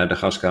Bagnaia de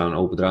gaskraan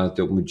opendraait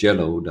op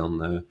Mugello,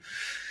 dan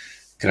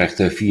krijgt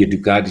hij 4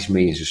 Ducatis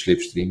mee in zijn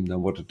slipstream.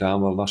 Dan wordt het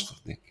daar wel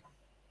lastig, denk ik.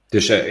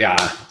 Dus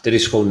er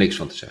is gewoon niks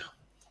van te zeggen.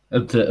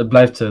 Het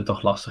blijft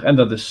toch lastig. En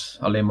dat is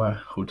alleen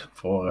maar goed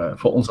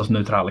voor ons als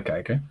neutrale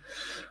kijker.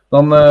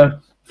 Dan,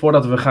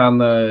 voordat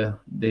we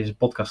deze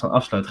podcast gaan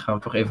afsluiten, gaan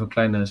we toch even een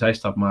kleine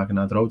zijstap maken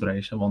naar het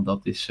roadracen. Want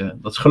dat is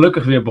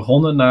gelukkig weer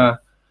begonnen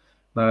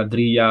na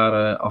 3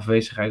 jaar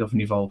afwezigheid, of in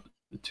ieder geval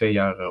 2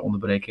 jaar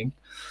onderbreking.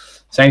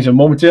 Zijn ze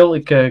momenteel,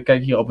 ik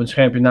kijk hier op een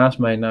schermpje naast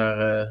mij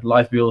naar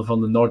live beelden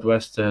van de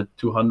Northwest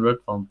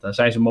 200. Want daar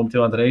zijn ze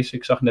momenteel aan het racen.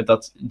 Ik zag net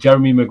dat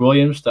Jeremy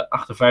McWilliams, de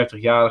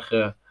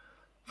 58-jarige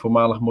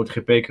voormalig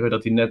MotoGP-coureur,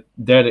 dat hij net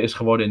derde is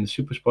geworden in de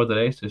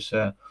supersportrace. Dus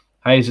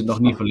hij is het nog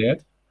niet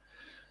verleerd.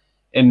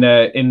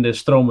 In de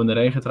stromende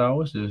regen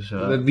trouwens. Dus,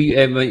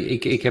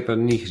 ik heb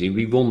hem niet gezien.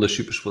 Wie won de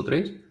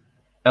supersportrace?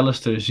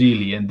 Alistair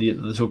Zeely. En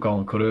dat is ook al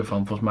een coureur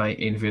van volgens mij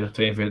 41,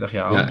 42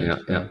 jaar oud.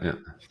 Ja.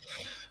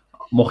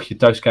 Mocht je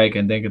thuis kijken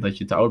en denken dat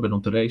je te oud bent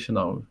om te racen,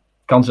 nou,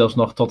 kan zelfs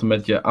nog tot en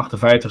met je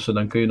 58ste,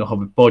 dan kun je nog op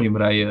het podium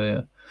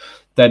rijden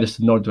tijdens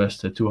de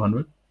Northwest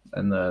 200.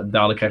 En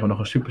dadelijk krijgen we nog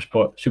een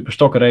super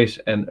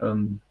stokkenrace en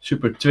een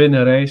super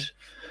twin race.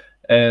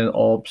 En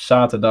op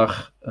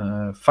zaterdag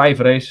 5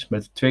 races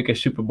met 2 keer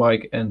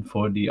Superbike. En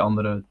voor die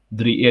andere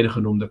 3 eerder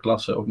genoemde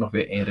klassen ook nog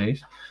weer 1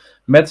 race.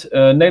 Met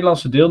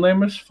Nederlandse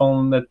deelnemers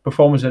van het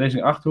Performance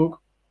Racing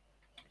Achterhoek.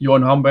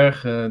 Jorn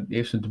Hamberg, die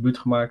heeft zijn debuut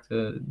gemaakt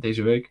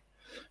deze week.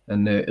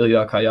 En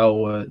Ilja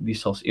Kajau, die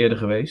is zelfs eerder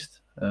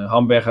geweest.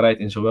 Hamberg rijdt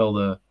in zowel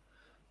de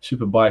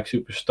Superbike,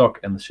 Superstock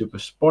en de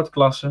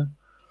Supersportklasse.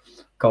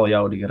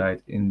 Kaljau die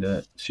rijdt in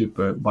de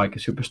Superbike en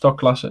Superstock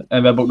klasse. En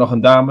we hebben ook nog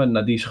een dame,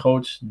 Nadie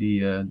Schoots,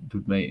 die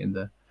doet mee in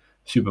de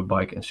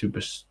Superbike en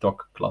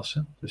Superstock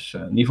klasse. Dus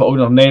in ieder geval ook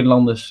nog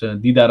Nederlanders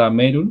die daaraan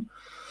meedoen.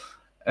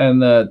 En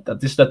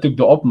dat is natuurlijk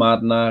de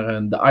opmaat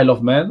naar de Isle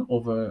of Man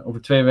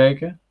over 2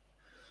 weken.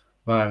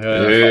 Waar,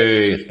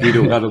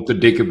 Guido gaat op de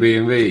dikke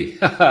BMW.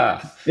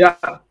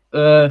 Ja,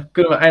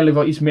 kunnen we eindelijk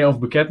wel iets meer over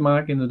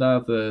bekendmaken.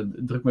 Inderdaad,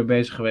 druk mee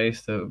bezig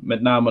geweest.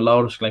 Met name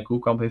Laurens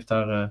Klein-Koelkamp is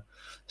daar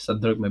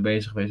druk mee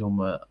bezig geweest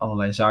om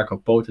allerlei zaken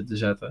op poten te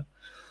zetten.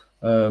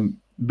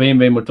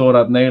 BMW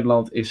Motorrad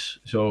Nederland is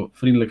zo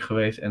vriendelijk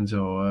geweest en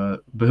zo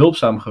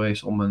behulpzaam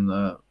geweest om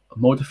een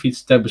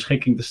motorfiets ter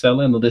beschikking te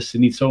stellen. En dat is er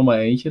niet zomaar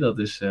eentje. Dat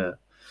is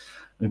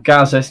een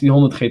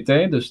K1600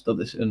 GT. Dus dat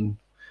is een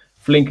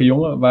flinke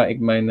jongen waar ik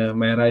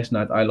mijn reis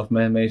naar het Isle of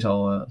Man mee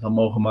zal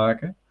mogen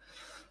maken.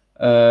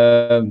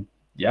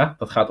 Ja,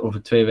 dat gaat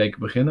over 2 weken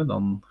beginnen.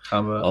 Dan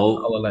gaan we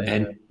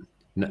allerlei...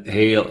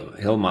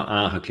 Helemaal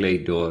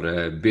aangekleed door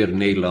Bir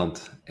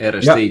Nederland,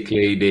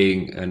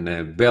 RST-kleding,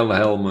 een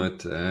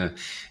belhelmet.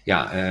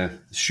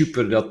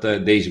 Super dat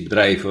deze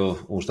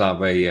bedrijven ons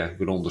daarbij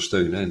willen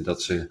ondersteunen. En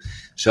dat ze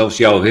zelfs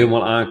jou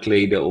helemaal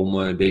aankleden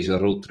om deze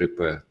roadtrip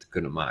te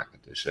kunnen maken.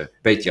 Dus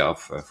petje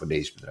af voor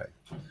deze bedrijven.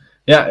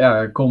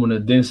 Ja,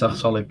 komende dinsdag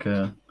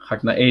ga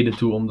ik naar Ede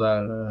toe om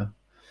daar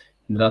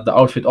inderdaad de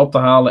outfit op te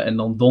halen. En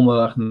dan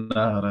donderdag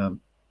naar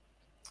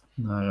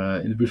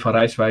in de buurt van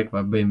Rijswijk,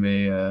 waar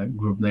BMW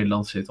Group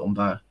Nederland zit, om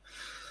daar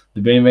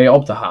de BMW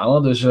op te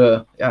halen. Dus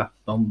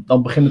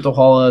dan begint het toch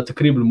al te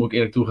kriebelen, moet ik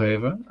eerlijk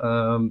toegeven.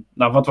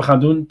 Wat we gaan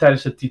doen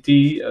tijdens de TT,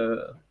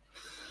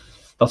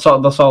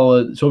 dat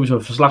zal sowieso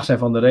een verslag zijn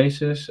van de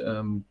races.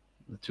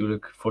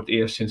 Natuurlijk voor het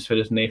eerst sinds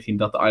 2019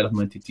 dat de Isle of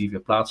Man TT weer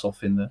plaats zal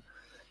vinden.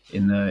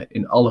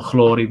 In alle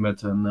glorie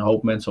met een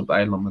hoop mensen op het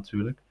eiland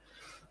natuurlijk.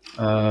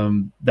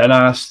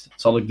 Daarnaast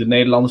zal ik de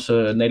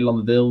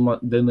Nederlandse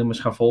deelnemers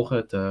gaan volgen.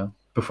 Het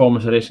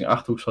Performance Racing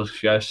Achterhoek, zoals ik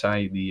juist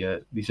zei,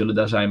 die zullen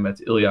daar zijn met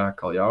Ilja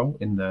Kaljau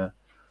in de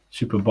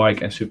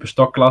Superbike en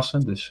Superstock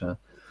klasse. Dus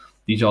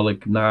die zal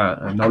ik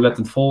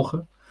nauwlettend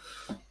volgen.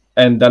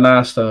 En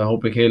daarnaast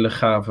hoop ik hele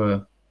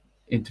gave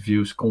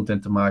interviews,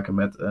 content te maken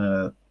met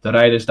de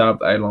rijders daar op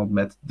het eiland,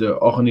 met de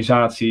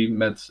organisatie,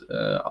 met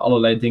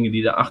allerlei dingen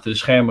die er achter de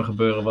schermen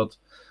gebeuren, wat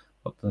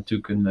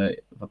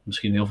natuurlijk wat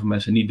misschien heel veel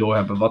mensen niet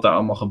doorhebben, wat er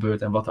allemaal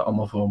gebeurt en wat er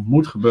allemaal voor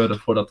moet gebeuren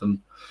voordat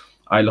een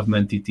Isle of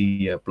Man TT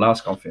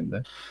plaats kan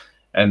vinden.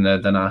 En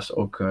daarnaast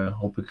ook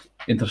hoop ik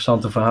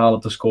interessante verhalen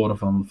te scoren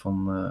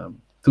van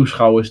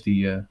toeschouwers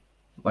die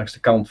langs de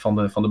kant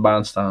van de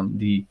baan staan,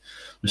 die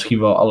misschien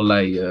wel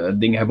allerlei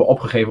dingen hebben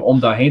opgegeven om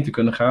daarheen te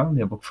kunnen gaan. Die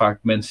hebben ook vaak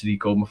mensen die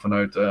komen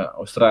vanuit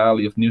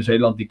Australië of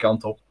Nieuw-Zeeland die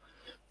kant op,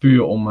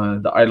 puur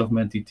om de Isle of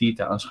Man TT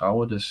te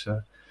aanschouwen. Dus in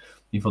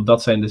ieder geval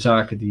dat zijn de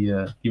zaken die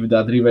we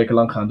daar 3 weken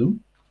lang gaan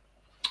doen.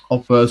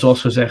 Op,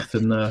 zoals gezegd,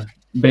 een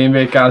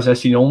BMW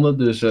K1600,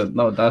 dus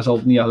daar zal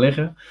het niet aan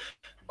liggen.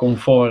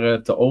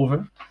 Comfort te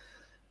over.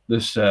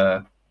 Dus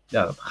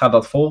ga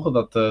dat volgen.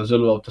 Dat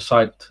zullen we op de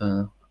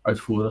site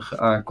uitvoerig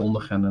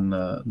aankondigen en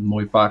een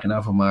mooie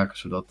pagina voor maken,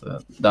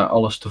 zodat daar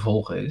alles te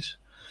volgen is.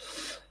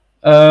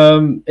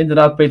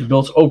 Inderdaad, Peter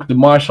Bults, ook de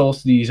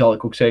marshals, die zal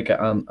ik ook zeker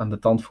aan de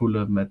tand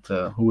voelen met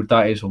hoe het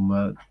daar is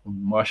om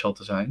marshal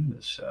te zijn.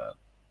 Dus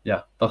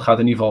dat gaat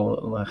in ieder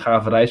geval een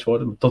gave reis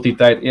worden. Tot die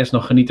tijd eerst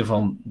nog genieten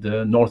van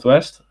de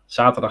Northwest.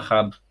 Zaterdag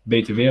gaat het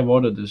beter weer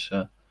worden, dus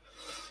in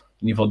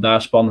ieder geval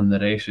daar spannende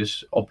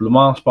races. Op Le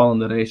Mans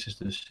spannende races,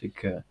 dus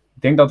ik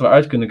denk dat we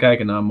uit kunnen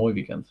kijken naar een mooi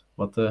weekend.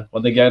 Wat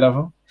denk jij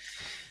daarvan?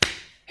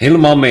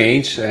 Helemaal mee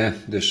eens.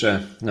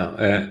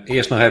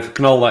 Eerst nog even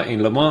knallen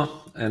in Le Mans.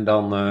 En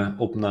dan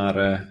op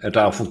naar het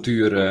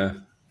avontuur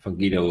van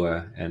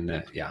Guido.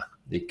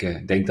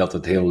 Ik denk dat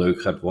het heel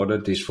leuk gaat worden.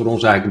 Het is voor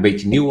ons eigenlijk een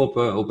beetje nieuw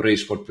op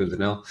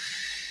racesport.nl.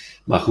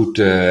 Maar goed,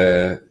 we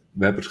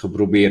hebben het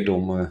geprobeerd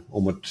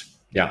om het...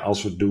 Ja,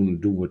 als we het doen,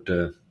 doen we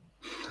het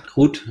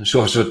goed.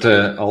 Zoals we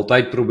het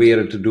altijd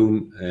proberen te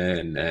doen.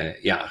 En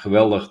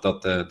geweldig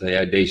dat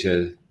jij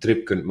deze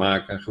trip kunt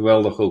maken.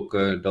 Geweldig ook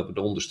dat we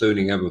de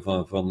ondersteuning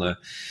hebben van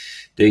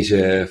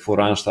deze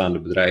vooraanstaande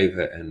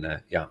bedrijven.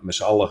 En met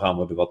z'n allen gaan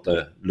we er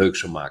wat leuks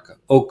van maken.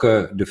 Ook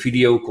de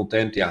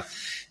videocontent,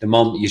 de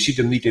man, je ziet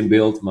hem niet in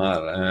beeld,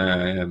 maar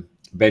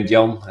Bent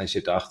Jan, hij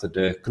zit achter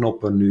de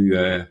knoppen nu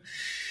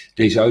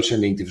deze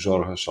uitzending te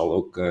verzorgen, zal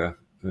ook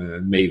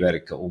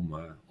meewerken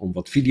om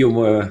wat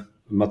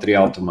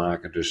videomateriaal te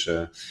maken. Dus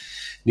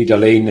niet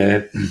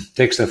alleen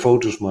tekst en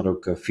foto's, maar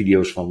ook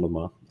video's van Le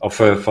Mans, of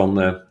van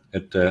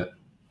het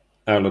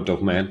Isle of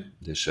Man.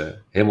 Dus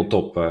helemaal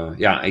top.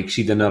 Ik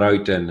zie er naar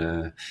uit en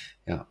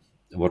het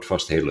wordt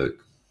vast heel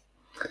leuk.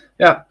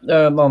 Ja,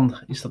 dan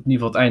is dat in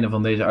ieder geval het einde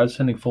van deze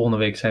uitzending. Volgende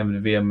week zijn we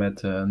er weer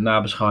met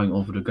nabeschouwing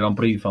over de Grand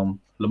Prix van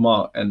Le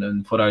Mans en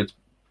een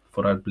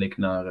vooruitblik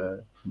naar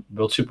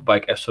World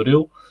Superbike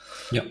Estoril.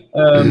 Ja.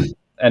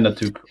 En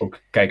natuurlijk ook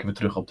kijken we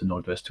terug op de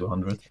Northwest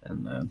 200.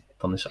 En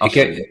dan is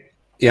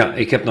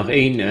ik heb nog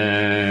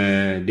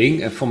één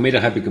ding.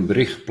 Vanmiddag heb ik een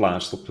bericht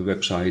geplaatst op de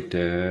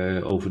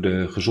website over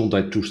de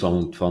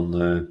gezondheidstoestand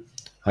van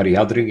Harry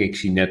Haddering. Ik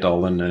zie net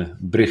al een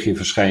berichtje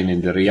verschijnen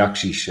in de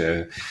reacties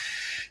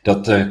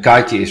dat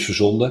kaartje is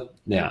verzonden.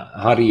 Nou ja,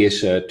 Harry is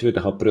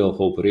 20 april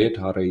geopereerd.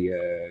 Harry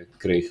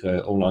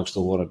kreeg onlangs te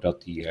horen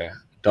dat hij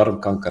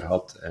darmkanker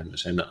had. En er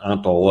zijn een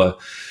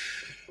aantal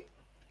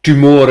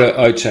tumoren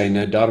uit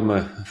zijn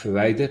darmen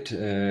verwijderd.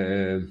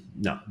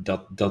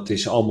 Dat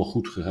is allemaal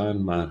goed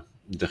gegaan. Maar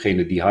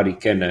degenen die Harry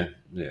kennen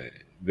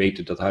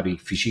weten dat Harry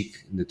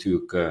fysiek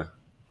natuurlijk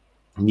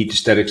niet de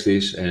sterkste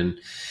is. En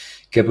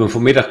ik heb hem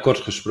vanmiddag kort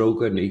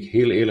gesproken en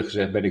heel eerlijk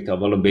gezegd ben ik daar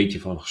wel een beetje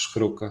van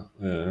geschrokken.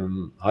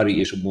 Harry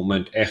is op het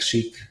moment echt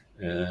ziek.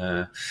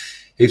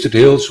 Heeft het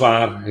heel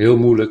zwaar, heel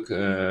moeilijk.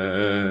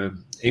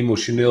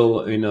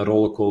 Emotioneel in een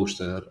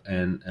rollercoaster.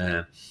 En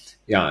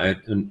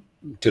een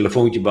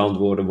telefoontje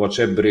beantwoorden,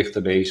 WhatsApp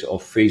berichten lezen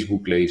of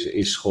Facebook lezen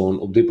is gewoon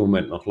op dit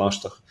moment nog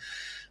lastig.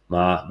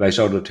 Maar wij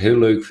zouden het heel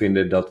leuk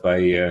vinden dat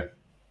wij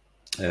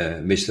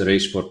Mr.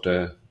 Racesport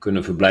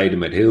kunnen verblijden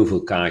met heel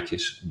veel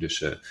kaartjes.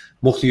 Dus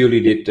mochten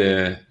jullie dit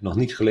nog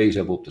niet gelezen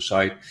hebben op de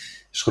site,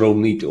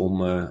 schroom niet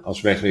om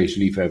als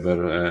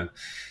wegraceliefhebber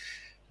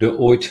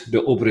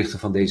de oprichter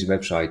van deze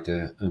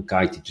website een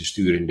kaartje te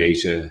sturen in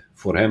deze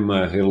voor hem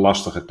heel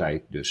lastige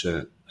tijd. Dus,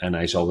 en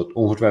hij zal het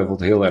ongetwijfeld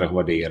heel erg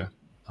waarderen.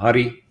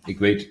 Harry, ik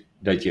weet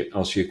dat je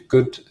als je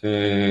kunt,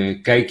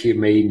 kijk je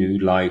mee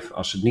nu live.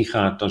 Als het niet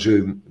gaat, dan zul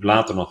je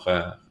later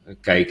nog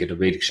kijken, dat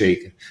weet ik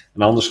zeker.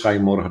 En anders ga je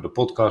morgen de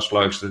podcast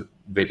luisteren,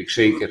 weet ik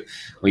zeker.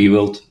 Maar je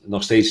wilt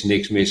nog steeds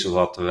niks missen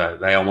wat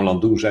wij allemaal aan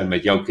het doen zijn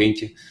met jouw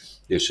kindje.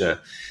 Dus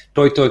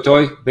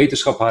toi,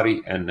 wetenschap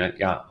Harry. En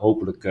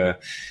hopelijk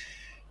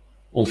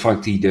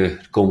ontvangt hij de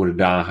komende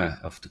dagen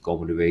of de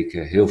komende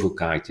weken heel veel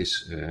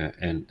kaartjes.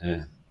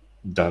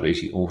 Daar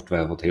is hij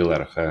ongetwijfeld heel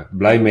erg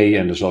blij mee.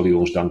 En daar zal hij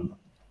ons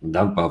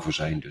dankbaar voor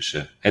zijn. Dus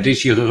het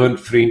is je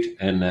gegund, vriend.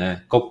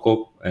 En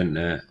kop.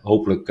 En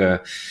hopelijk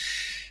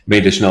ben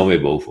je er snel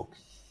weer bovenop.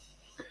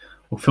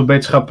 Ook veel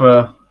beterschap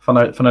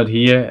vanuit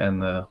hier.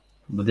 En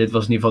dit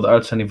was in ieder geval de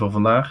uitzending van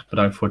vandaag.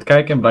 Bedankt voor het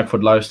kijken en bedankt voor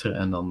het luisteren.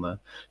 En dan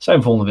zijn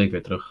we volgende week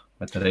weer terug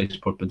met de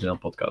Racesport.nl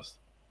podcast.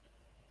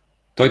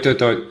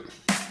 Toi.